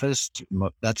in the office.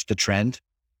 That's the trend.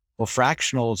 Well,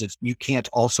 fractionals, you can't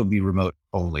also be remote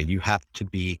only. You have to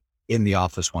be in the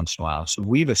office once in a while. So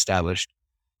we've established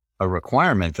a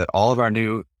requirement that all of our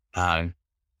new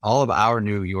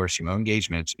URCMO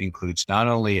engagements includes not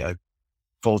only a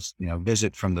full,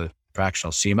 visit from the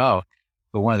fractional CMO,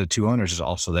 but one of the two owners is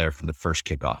also there for the first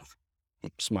kickoff.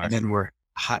 Smart. And then we're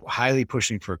highly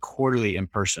pushing for quarterly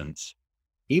in-persons.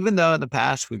 Even though in the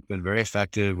past we've been very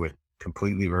effective with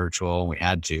completely virtual,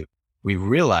 we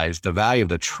realized the value of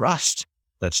the trust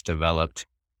that's developed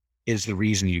is the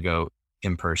reason you go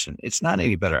in person. It's not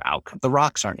any better outcome. The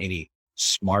rocks aren't any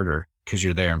smarter because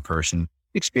you're there in person.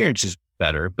 The experience is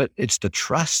better, but it's the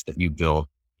trust that you build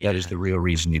that is the real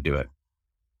reason you do it.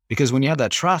 Because when you have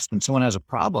that trust and someone has a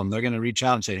problem, they're going to reach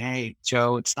out and say, hey,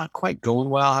 Joe, it's not quite going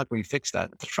well. How can we fix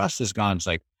that? The trust is gone. It's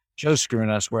like, Joe's screwing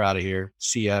us. We're out of here.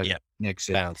 See ya. Yep.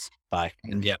 Next. Bounce. Bye.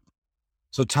 And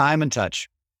so time and touch.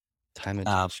 Time and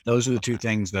touch. Those are the two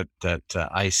things that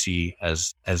I see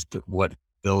as what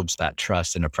builds that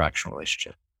trust in a fractional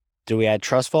relationship. Do we add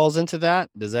trust falls into that?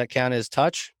 Does that count as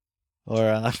touch?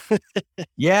 Or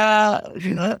yeah,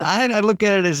 I look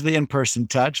at it as the in-person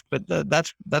touch, but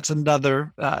that's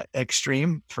another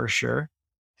extreme for sure.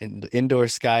 Indoor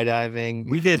skydiving.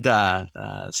 We did.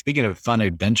 Speaking of fun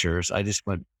adventures, I just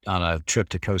went on a trip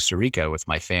to Costa Rica with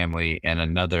my family and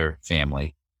another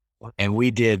family, and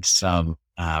we did some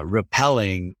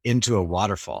rappelling into a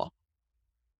waterfall.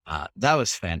 That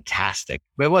was fantastic.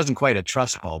 But it wasn't quite a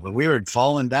trust fall, but we were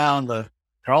crawling down the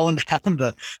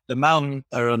mountain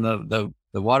or on the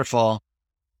waterfall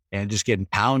and just getting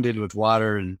pounded with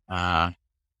water. And I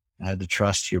had to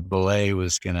trust your belay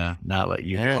was going to not let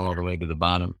you fall all the way to the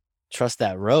bottom. Trust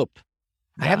that rope.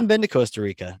 Yeah. I haven't been to Costa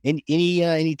Rica.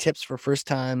 Any tips for first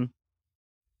time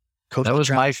That Coastal was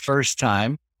travel my first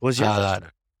time. was your first Uh,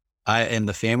 time. I and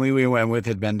the family we went with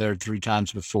had been there 3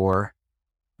 times before.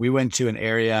 We went to an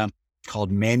area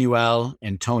called Manuel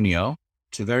Antonio.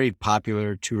 It's a very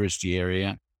popular touristy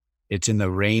area. It's in the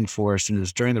rainforest and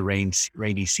it's during the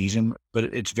rainy season, but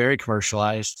it's very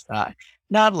commercialized.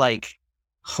 Not like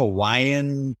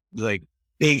Hawaiian, like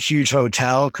big, huge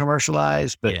hotel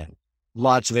commercialized, but Yeah.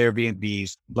 lots of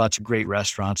Airbnbs, lots of great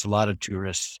restaurants, a lot of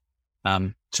tourists.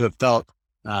 So it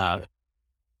uh,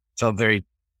 felt very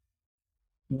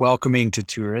welcoming to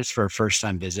tourists for a first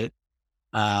time visit.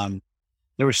 Um,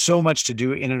 there was so much to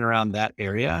do in and around that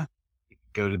area. You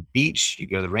could go to the beach, you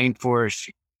go to the rainforest,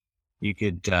 you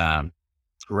could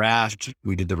raft.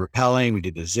 We did the rappelling, we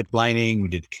did the zip lining,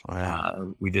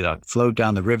 Wow. we did a float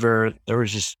down the river. There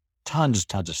was just tons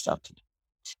of stuff to do.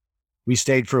 We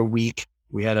stayed for a week.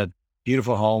 We had a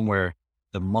beautiful home where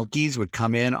the monkeys would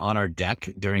come in on our deck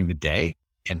during the day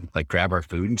and like grab our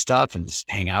food and stuff and just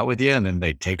hang out with you, and then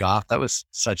they'd take off. That was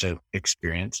such an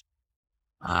experience.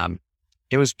 Um,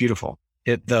 it was beautiful.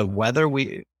 The weather,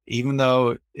 even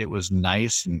though it was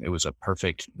nice and it was a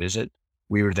perfect visit,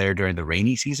 we were there during the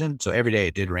rainy season. So every day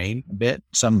it did rain a bit,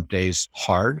 some days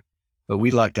hard, but we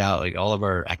lucked out. Like all of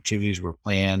our activities were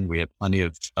planned. We had plenty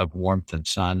of warmth and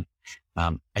sun.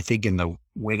 I think in the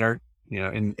winter,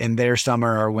 in their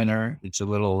summer or winter, it's a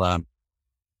little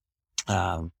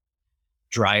um,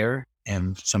 drier,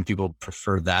 and some people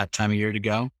prefer that time of year to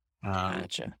go.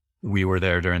 Gotcha. We were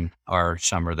there during our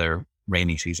summer, their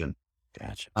rainy season.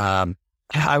 Gotcha.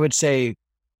 I would say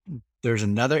there's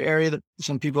another area that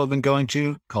some people have been going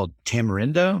to called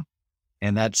Tamarindo,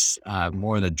 and that's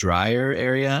more in the drier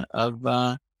area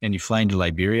and you fly into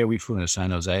Liberia. We flew into San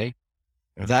Jose.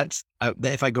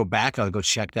 If I go back, I'll go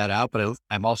check that out. But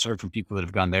I've also heard from people that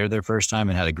have gone there their first time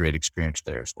and had a great experience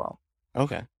there as well.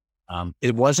 Okay.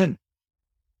 It wasn't,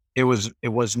 it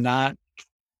was not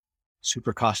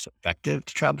super cost effective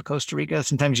to travel to Costa Rica.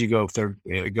 Sometimes you go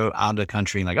out of the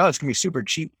country and like, oh, it's gonna be super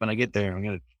cheap when I get there.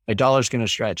 My dollar's gonna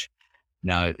stretch.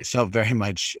 No, it felt very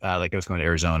much like I was going to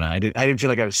Arizona. I didn't feel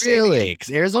like I was Really?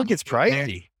 Because Arizona gets saving there.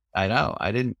 pricey. I know.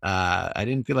 I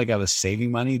didn't feel like I was saving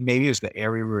money. Maybe it was the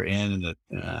area we were in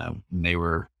and they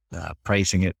were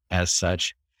pricing it as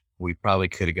such. We probably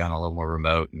could have gone a little more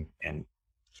remote and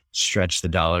stretched the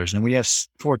dollars. And we have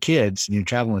 4 kids and you're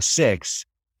traveling with 6.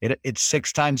 It's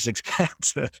 6 times as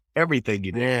expensive. Everything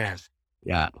you do. Yeah.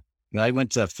 Yeah. I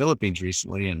went to the Philippines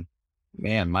recently and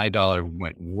man, my dollar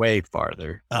went way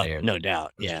farther Oh, there. no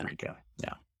doubt. Yeah.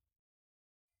 Yeah.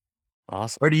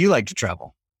 Awesome. Where do you like to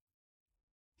travel?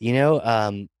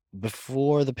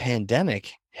 Before the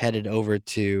pandemic, headed over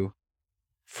to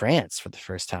France for the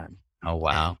first time. Oh,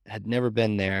 wow. Had never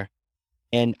been there.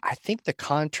 And I think the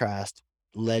contrast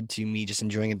led to me just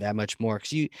enjoying it that much more.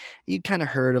 Cause you kind of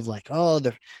heard of like, oh,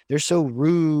 they're so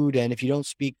rude. And if you don't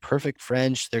speak perfect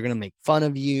French, they're gonna make fun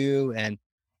of you. And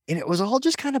it was all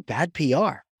just kind of bad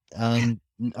PR.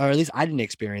 Or at least I didn't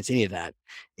experience any of that.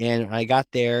 And I got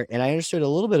there and I understood a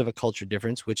little bit of a culture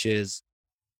difference, which is,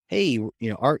 hey,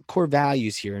 our core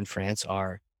values here in France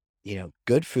are,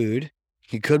 good food,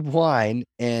 good wine,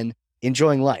 and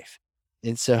enjoying life.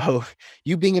 And so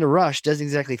you being in a rush doesn't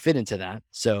exactly fit into that.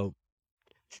 So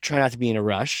try not to be in a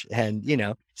rush and,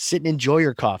 sit and enjoy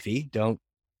your coffee. Don't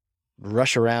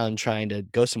rush around trying to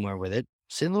go somewhere with it.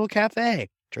 Sit in a little cafe,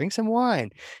 drink some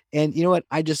wine. And you know what?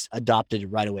 I just adopted it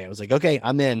right away. I was like, okay,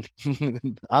 I'm in.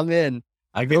 I'm in.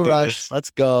 I No get rush. this. Let's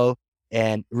go.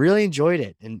 And really enjoyed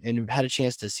it and had a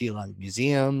chance to see a lot of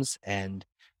museums and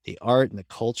the art and the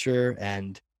culture.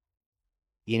 And,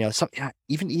 even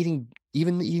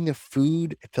eating the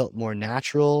food, it felt more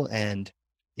natural. And,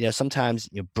 sometimes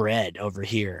bread over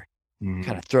here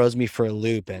kind of throws me for a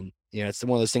loop. And, it's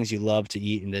one of those things you love to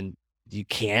eat and then you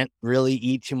can't really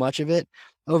eat too much of it.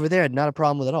 Over there, not a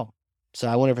problem with it all. So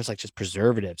I wonder if it's like just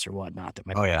preservatives or whatnot that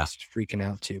my Oh, yeah. body's freaking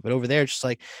out too. But over there, it's just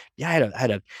like, yeah, I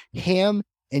had a ham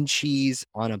and cheese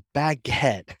on a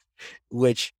baguette,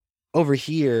 which over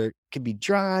here can be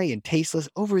dry and tasteless.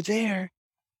 Over there,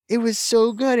 it was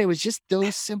so good. It was just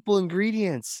those simple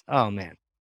ingredients. Oh man.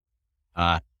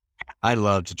 Uh, I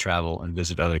love to travel and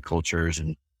visit other cultures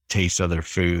and taste other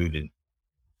food and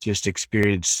just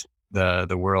experience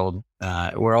the world.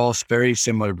 We're all very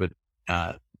similar, but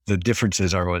the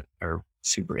differences are what are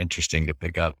super interesting to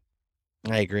pick up.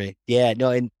 I agree. Yeah, no,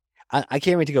 and I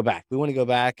can't wait to go back. We want to go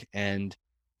back and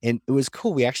it was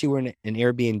cool. We actually were in an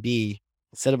Airbnb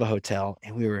instead of a hotel,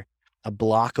 and we were a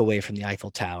block away from the Eiffel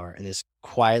Tower in this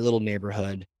quiet little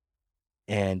neighborhood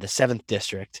and the 7th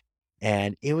district.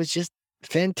 And it was just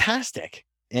fantastic.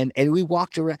 And we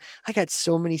walked around. I got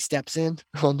so many steps in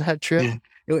on that trip.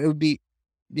 Yeah. It would be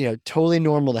totally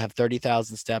normal to have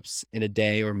 30,000 steps in a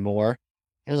day or more.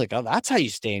 And I was like, oh, that's how you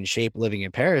stay in shape living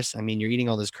in Paris. I mean, you're eating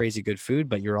all this crazy good food,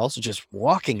 but you're also just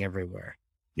walking everywhere.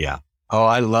 Yeah. Oh,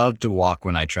 I love to walk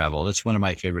when I travel. That's one of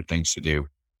my favorite things to do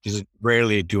because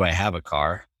rarely do I have a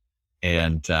car,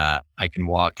 and I can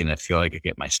walk and I feel like I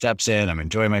get my steps in. I'm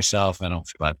enjoying myself. I don't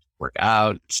feel like I have to work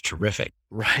out. It's terrific.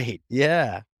 Right.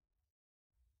 Yeah.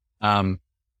 Um,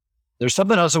 there's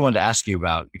something else I wanted to ask you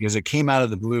about because it came out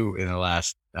of the blue in the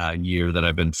last year that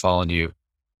I've been following you.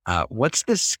 What's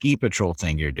this ski patrol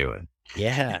thing you're doing?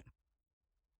 Yeah.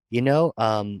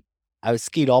 I was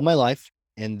skied all my life,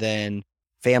 and then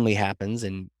family happens,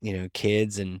 and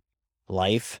kids and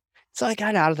life. So I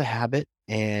got out of the habit,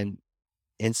 and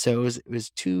so it was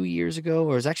 2 years ago,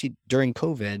 or it was actually during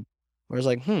COVID, where I was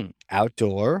like,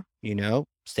 outdoor,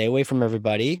 stay away from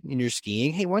everybody, and you're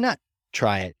skiing. Hey, why not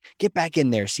try it? Get back in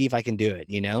there, see if I can do it.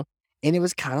 And it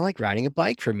was kind of like riding a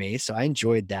bike for me. So I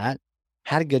enjoyed that,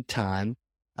 had a good time.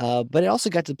 But it also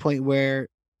got to the point where,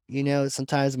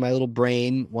 sometimes my little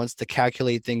brain wants to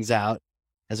calculate things out,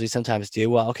 as we sometimes do.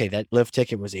 Well, okay, that lift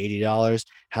ticket was $80.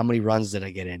 How many runs did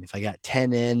I get in? If I got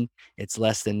 10 in, it's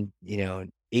less than,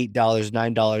 $8,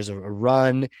 $9 a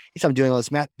run. So I'm doing all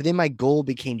this math, but then my goal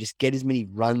became just get as many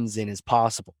runs in as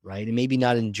possible, right? And maybe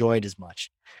not enjoy it as much.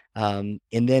 And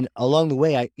then along the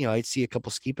way, I'd see a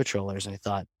couple ski patrollers, and I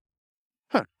thought,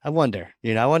 I wonder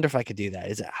if I could do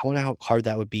that. I wonder how hard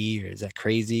that would be, or is that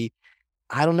crazy?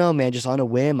 I don't know, man. Just on a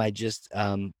whim, I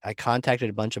contacted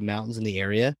a bunch of mountains in the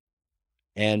area,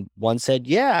 and one said,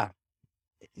 "Yeah,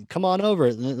 come on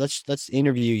over. Let's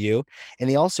interview you." And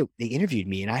they interviewed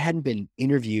me, and I hadn't been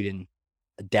interviewed in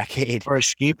a decade. For a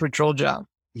ski patrol job?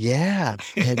 Yeah.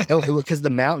 And because the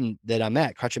mountain that I'm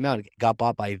at, Crutcher Mountain, got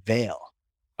bought by Vail,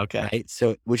 Okay. right?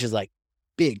 So, which is like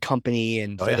big company,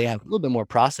 and Oh so yeah. they have a little bit more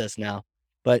process now.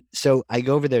 But so I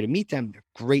go over there to meet them. They're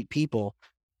great people,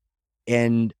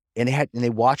 and they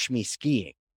watched me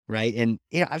skiing, right? And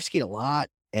I've skied a lot,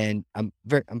 and I'm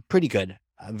pretty good.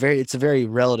 It's a very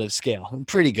relative scale. I'm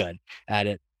pretty good at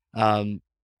it. Um,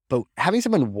 but having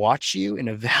someone watch you and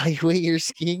evaluate your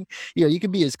skiing, you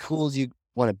can be as cool as you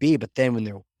want to be, but then when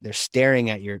they're staring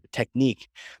at your technique,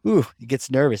 it gets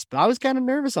nervous. But I was kind of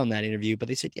nervous on that interview, but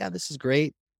they said, yeah, this is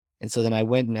great. And so then I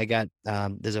went and I got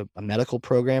there's a medical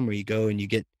program where you go and you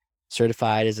get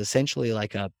certified as essentially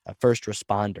like a first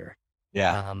responder,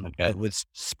 Yeah. Okay. but with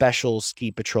special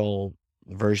ski patrol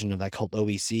version of that called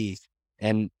OEC.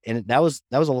 And that was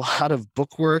a lot of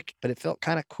book work, but it felt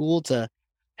kind of cool to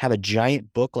have a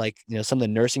giant book like some of the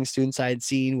nursing students I had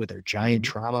seen with their giant Mhm.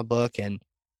 trauma book, and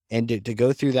to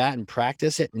go through that and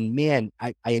practice it. And man,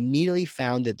 I immediately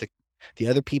found that the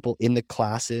other people in the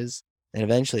classes, and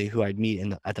eventually who I'd meet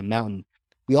at the mountain,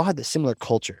 we all had the similar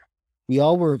culture. We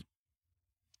all were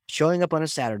showing up on a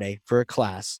Saturday for a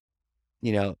class,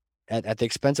 you know, at the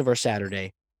expense of our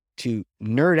Saturday, to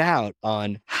nerd out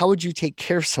on how would you take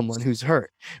care of someone who's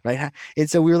hurt, right? And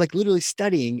so we were like literally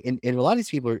studying, and a lot of these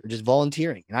people are just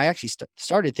volunteering. And I actually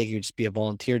started thinking it would just be a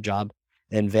volunteer job.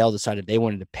 And Vail decided they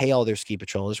wanted to pay all their ski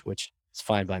patrollers, which is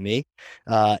fine by me.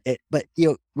 But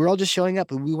we're all just showing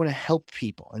up, and we want to help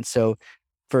people. And so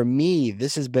for me,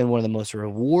 this has been one of the most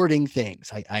rewarding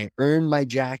things. I earned my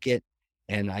jacket,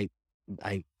 and I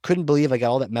couldn't believe I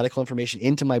got all that medical information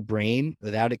into my brain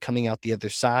without it coming out the other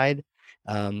side.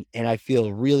 And I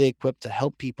feel really equipped to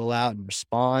help people out and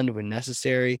respond when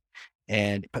necessary.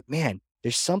 But man,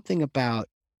 there's something about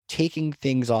taking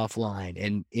things offline.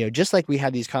 And, just like we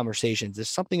had these conversations, there's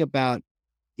something about,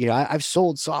 I've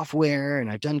sold software and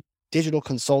I've done digital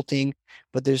consulting,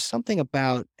 but there's something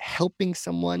about helping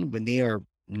someone when they are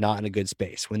not in a good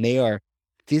space, when they are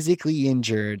physically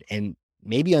injured and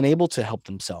maybe unable to help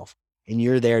themselves. And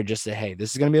you're there just to, hey,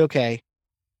 this is going to be okay.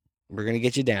 We're going to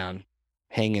get you down.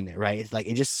 Hang in there, right?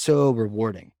 It's just so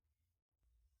rewarding.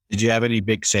 Did you have any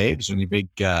big saves? Any big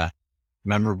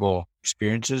memorable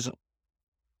experiences?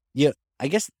 Yeah, I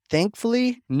guess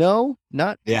thankfully, no,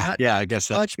 not Yeah. not Yeah. I guess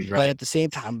that's much, but right. at the same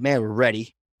time, man, we're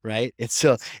ready, right? It's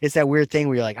that weird thing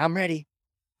where you're like, I'm ready,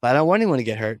 but I don't want anyone to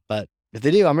get hurt. But if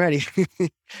they do, I'm ready.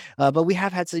 But we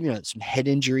have had some head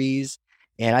injuries,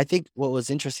 and I think what was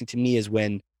interesting to me is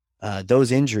when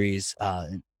those injuries,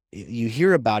 you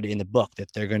hear about it in the book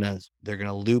that they're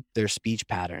gonna loop their speech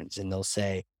patterns, and they'll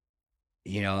say,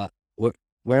 you know, where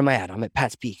where am I at? I'm at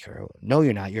Pat's Peak, or no,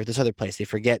 you're not. You're at this other place. They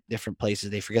forget different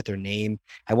places. They forget their name.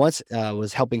 I once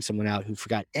was helping someone out who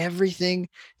forgot everything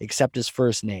except his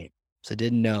first name. So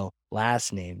didn't know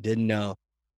last name, didn't know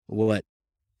what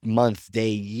month, day,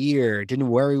 year, didn't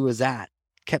know where he was at.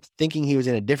 Kept thinking he was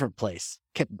in a different place.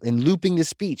 Kept and looping the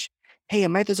speech. Hey,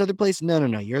 am I at this other place? No, no,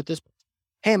 no. You're at this place.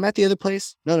 Hey, I'm at the other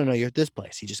place. No, no, no, you're at this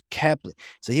place. He just kept,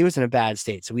 so he was in a bad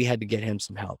state. So we had to get him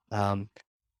some help.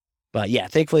 But yeah,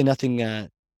 thankfully nothing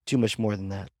too much more than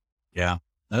that. Yeah.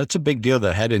 That's a big deal,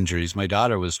 the head injuries. My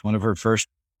daughter was one of her first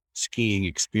skiing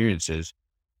experiences.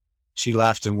 She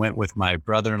left and went with my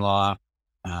brother-in-law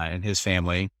and his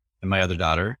family and my other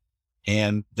daughter.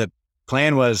 And the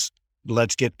plan was,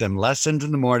 let's get them lessons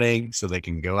in the morning so they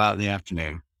can go out in the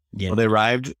afternoon. Yeah. Well, they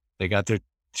arrived, they got their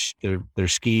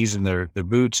skis and their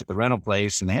boots at the rental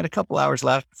place, and they had a couple hours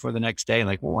left before the next day. And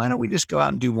like, well, why don't we just go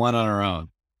out and do one on our own?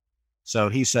 So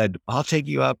he said, I'll take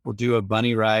you up. We'll do a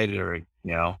bunny ride or,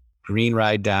 green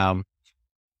ride down.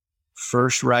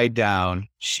 First ride down,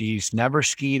 she's never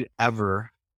skied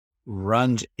ever,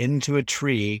 runs into a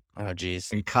tree Oh,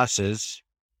 geez. and cusses.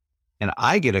 And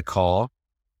I get a call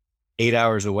 8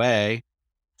 hours away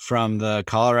from the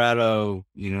Colorado,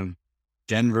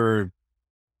 Denver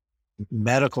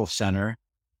Medical Center.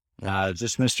 Is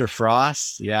this Mr.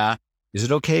 Frost? Yeah. Is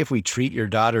it okay if we treat your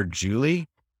daughter, Julie?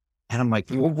 And I'm like,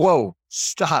 whoa,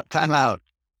 stop, time out.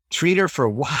 Treat her for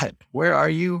what? Where are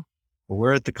you?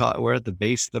 We're at the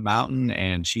base of the mountain,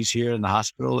 and she's here in the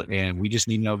hospital, and we just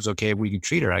need to know if it's okay if we can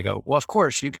treat her. I go, well, of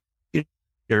course you can treat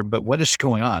her, but what is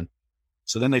going on?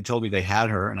 So then they told me they had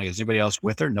her, and I go, is anybody else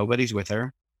with her? Nobody's with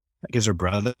her. Like, is her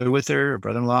brother with her, her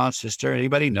brother-in-law, sister,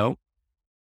 anybody? No.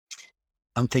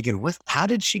 I'm thinking, how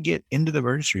did she get into the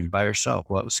emergency room by herself?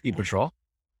 Well, it was ski patrol.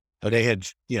 So they had,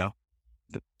 the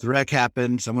wreck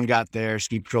happened. Someone got there.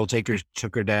 Ski patrol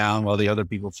took her down while the other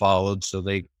people followed. So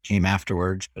they came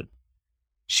afterwards. But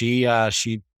she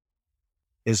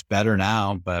is better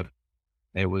now. But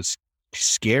it was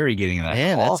scary getting that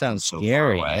Man, call that from sounds so far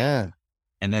scary. away, Yeah.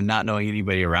 and then not knowing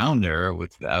anybody around her.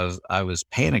 I was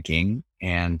panicking,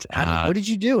 and What did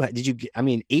you do? I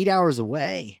mean, 8 hours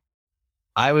away.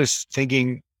 I was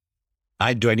thinking,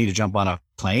 do I need to jump on a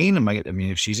plane?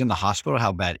 If she's in the hospital,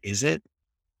 how bad is it?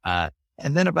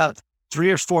 And then about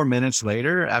 3 or 4 minutes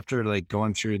later, after like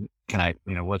going through,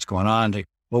 what's going on? Like,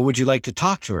 well, would you like to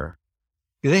talk to her?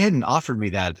 They hadn't offered me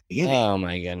that at the beginning. Oh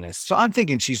my goodness. So I'm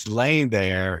thinking she's laying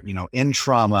there, in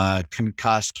trauma,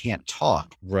 concussed, can't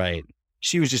talk. Right.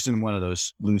 She was just in one of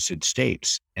those lucid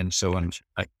states. And so when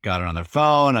I got her on the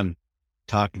phone, I'm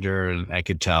talking to her, and I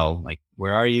could tell, like,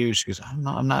 where are you? She goes,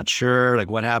 I'm not sure. Like,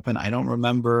 what happened? I don't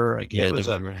remember. Like, Yeah.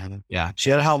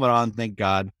 she had a helmet on, thank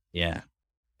God. Yeah.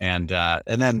 And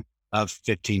then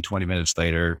 15, 20 minutes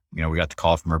later, we got the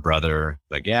call from her brother.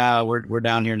 Like, yeah, we're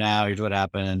down here now. Here's what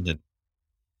happened. And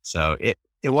so it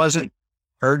wasn't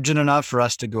urgent enough for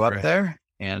us to go up there.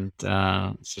 And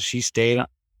so she stayed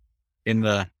in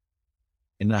the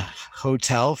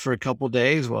hotel for a couple of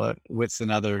days with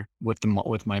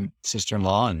my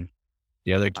sister-in-law and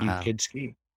the other kids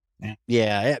ski. Yeah.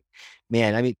 Yeah.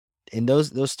 Man, I mean, and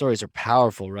those stories are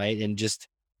powerful, right? And just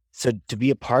so to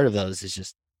be a part of those is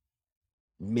just,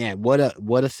 man, what a thing,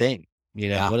 what a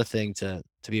thing to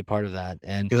be a part of that.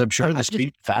 And because I'm sure I'm just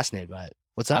fascinated by it.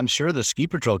 What's that? I'm sure the ski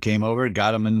patrol came over,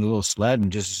 got them in the little sled,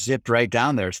 and just zipped right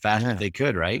down there as fast as they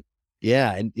could, right?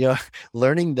 Yeah. And,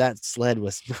 learning that sled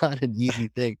was not an easy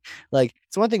thing. Like,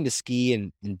 it's one thing to ski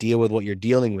and deal with what you're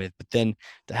dealing with, but then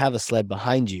to have a sled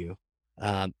behind you,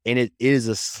 and it is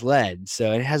a sled.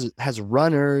 So it has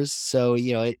runners. So,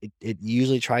 it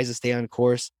usually tries to stay on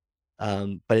course.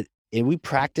 And we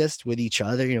practiced with each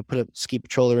other, put a ski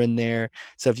patroller in there.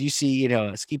 So if you see,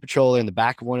 a ski patroller in the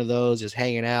back of one of those just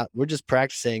hanging out, we're just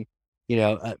practicing,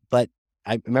 but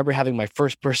I remember having my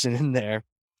first person in there.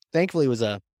 Thankfully, it was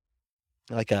a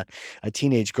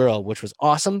teenage girl, which was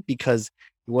awesome because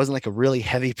it wasn't like a really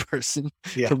heavy person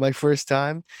for my first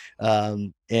time.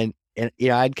 And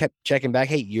I'd kept checking back.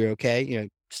 Hey, you're okay?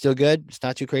 Still good? It's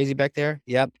not too crazy back there?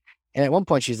 Yep. And at one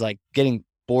point she's like getting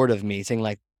bored of me, saying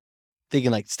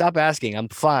thinking stop asking. I'm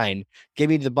fine. Get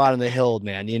me to the bottom of the hill,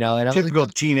 man. And I'm typical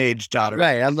teenage daughter.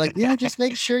 Right. I'm like, yeah, just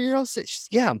make sure you're all set.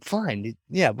 Yeah, I'm fine.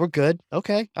 Yeah, we're good.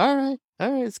 Okay. All right.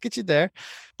 Let's get you there.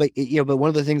 But but one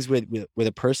of the things with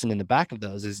a person in the back of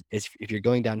those is if you're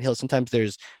going downhill, sometimes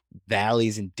there's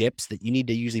valleys and dips that you need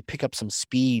to usually pick up some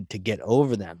speed to get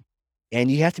over them.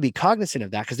 And you have to be cognizant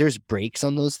of that because there's brakes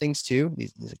on those things too.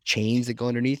 These chains that go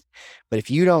underneath. But if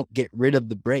you don't get rid of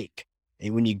the brake,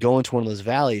 and when you go into one of those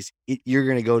valleys, you're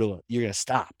going to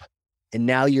stop. And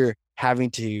now you're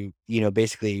having to,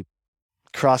 basically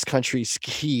cross country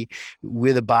ski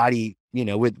with a body,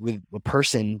 with a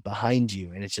person behind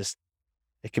you. And it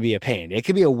could be a pain. It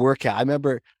could be a workout. I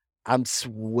remember I'm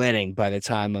sweating by the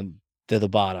time I'm to the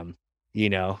bottom,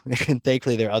 and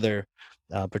thankfully there are other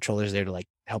patrollers there to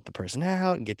help the person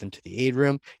out and get them to the aid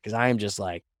room. Cause I am just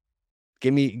like,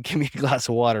 give me a glass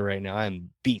of water right now. I'm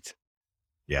beat.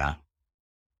 Yeah.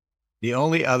 The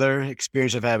only other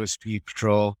experience I've had with ski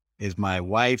patrol is my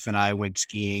wife and I went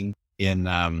skiing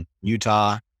in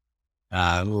Utah,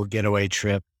 a little getaway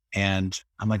trip. And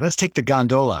I'm like, let's take the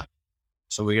gondola.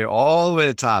 So we get all the way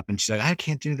to the top. And she's like, I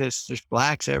can't do this. There's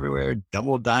blacks everywhere,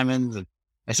 double diamonds. And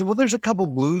I said, well, there's a couple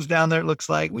blues down there, it looks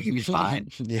like. We can be fine.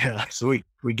 Yeah. So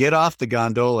we get off the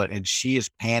gondola and she is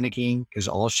panicking because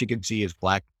all she can see is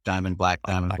black diamond, black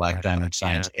diamond, black diamond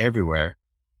signs everywhere.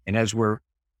 And as we're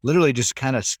literally just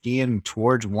kind of skiing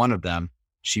towards one of them,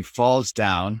 she falls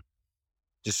down,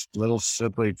 just little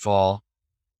slippery fall,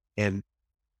 and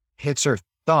hits her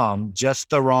thumb just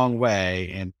the wrong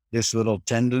way. And this little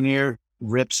tendon here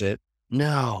rips it.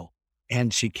 No.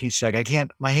 And she's like, I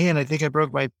can't, my hand, I think I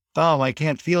broke my thumb. I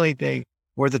can't feel anything.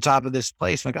 We're at the top of this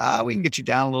place. I'm like, we can get you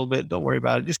down a little bit. Don't worry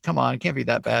about it. Just come on. It can't be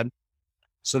that bad.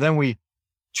 So then we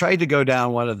tried to go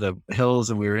down one of the hills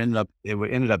and it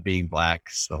ended up being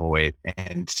blacks the whole way.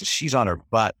 And she's on her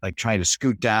butt, like trying to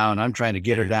scoot down. I'm trying to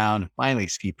get her down. Finally,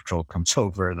 ski patrol comes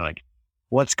over and like,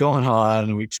 what's going on?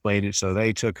 And we explained it. So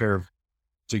they took her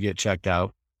to get checked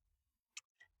out.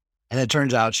 And it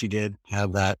turns out she did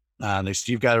have that.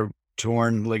 You've got a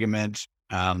torn ligament.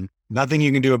 Nothing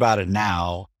you can do about it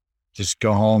now. Just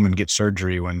go home and get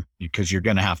surgery because you're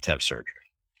going to have surgery.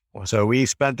 So we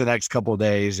spent the next couple of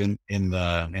days in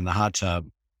the hot tub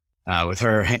with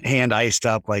her hand iced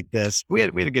up like this. We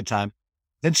had a good time.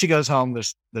 Then she goes home.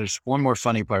 There's one more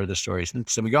funny part of the story.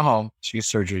 So we go home. She gets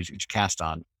surgery. She's cast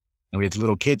on, and we had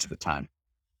little kids at the time.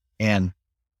 And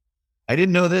I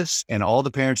didn't know this, and all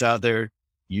the parents out there,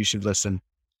 you should listen.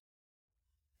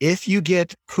 If you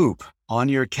get poop on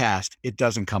your cast, it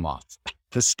doesn't come off.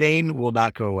 The stain will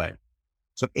not go away.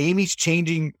 So Amy's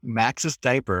changing Max's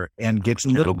diaper and gets a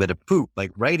little bit of poop,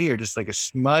 like right here, just like a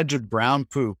smudge of brown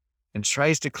poop, and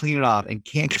tries to clean it off and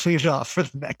can't clean it off for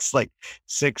the next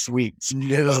 6 weeks.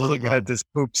 No. Look at this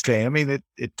poop stain. I mean,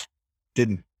 it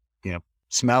didn't,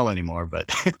 smell anymore, but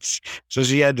so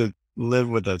she had to live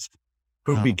with a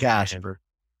poopy cast for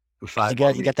 5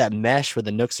 months. You got that mesh for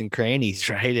the nooks and crannies,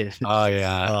 right? Oh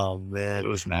yeah. Oh man. It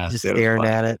was nasty. Just staring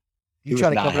at it. You try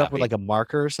to cover it up with like a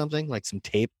marker or something, like some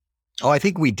tape? Oh, I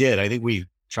think we did. I think we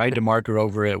tried to marker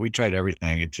over it. We tried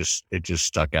everything. It just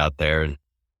stuck out there.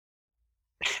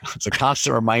 It's a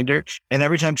constant reminder. And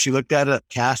every time she looked at a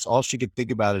cast, all she could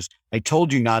think about is, I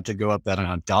told you not to go up that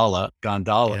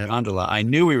gondola. I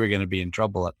knew we were going to be in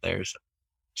trouble up there. So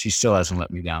she still hasn't let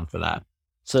me down for that.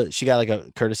 So she got like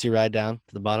a courtesy ride down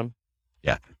to the bottom?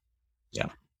 Yeah.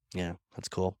 Yeah, that's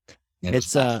cool. And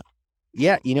it's and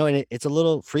it's a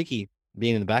little freaky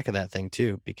being in the back of that thing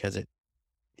too, because it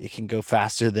can go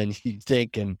faster than you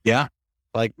think. And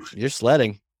like you're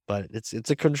sledding, but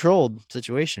it's a controlled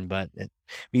situation. But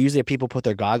we usually have people put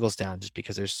their goggles down just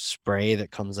because there's spray that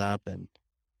comes up and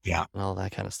all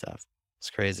that kind of stuff. It's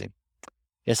crazy.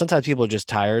 Yeah, sometimes people are just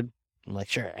tired. I'm like,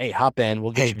 sure, hey, hop in.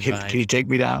 We'll get you. Can you take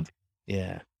me down?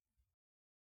 Yeah.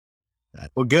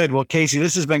 Well, good. Well, Casey,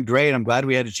 this has been great. I'm glad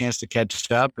we had a chance to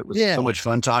catch up. It was so much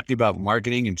fun talking about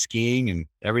marketing and skiing and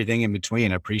everything in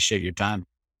between. I appreciate your time.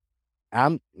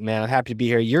 I'm happy to be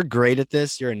here. You're great at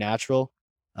this. You're a natural.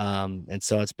 And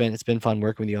so it's been fun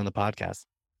working with you on the podcast.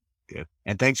 Good.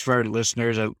 And thanks for our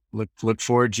listeners. I look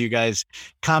forward to you guys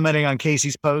commenting on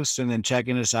Casey's posts and then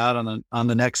checking us out on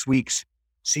the next week's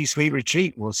C-Suite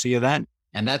Retreat. We'll see you then.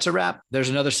 And that's a wrap. There's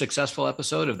another successful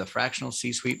episode of the Fractional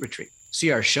C-Suite Retreat.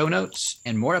 See our show notes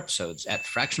and more episodes at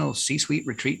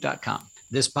fractionalcsuiteretreat.com.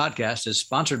 This podcast is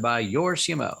sponsored by Your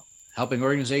CMO, helping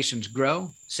organizations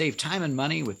grow, save time and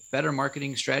money with better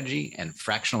marketing strategy and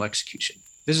fractional execution.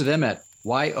 Visit them at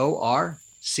yorcmo.com,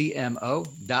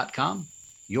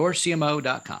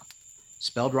 yourcmo.com.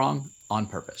 Spelled wrong on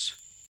purpose.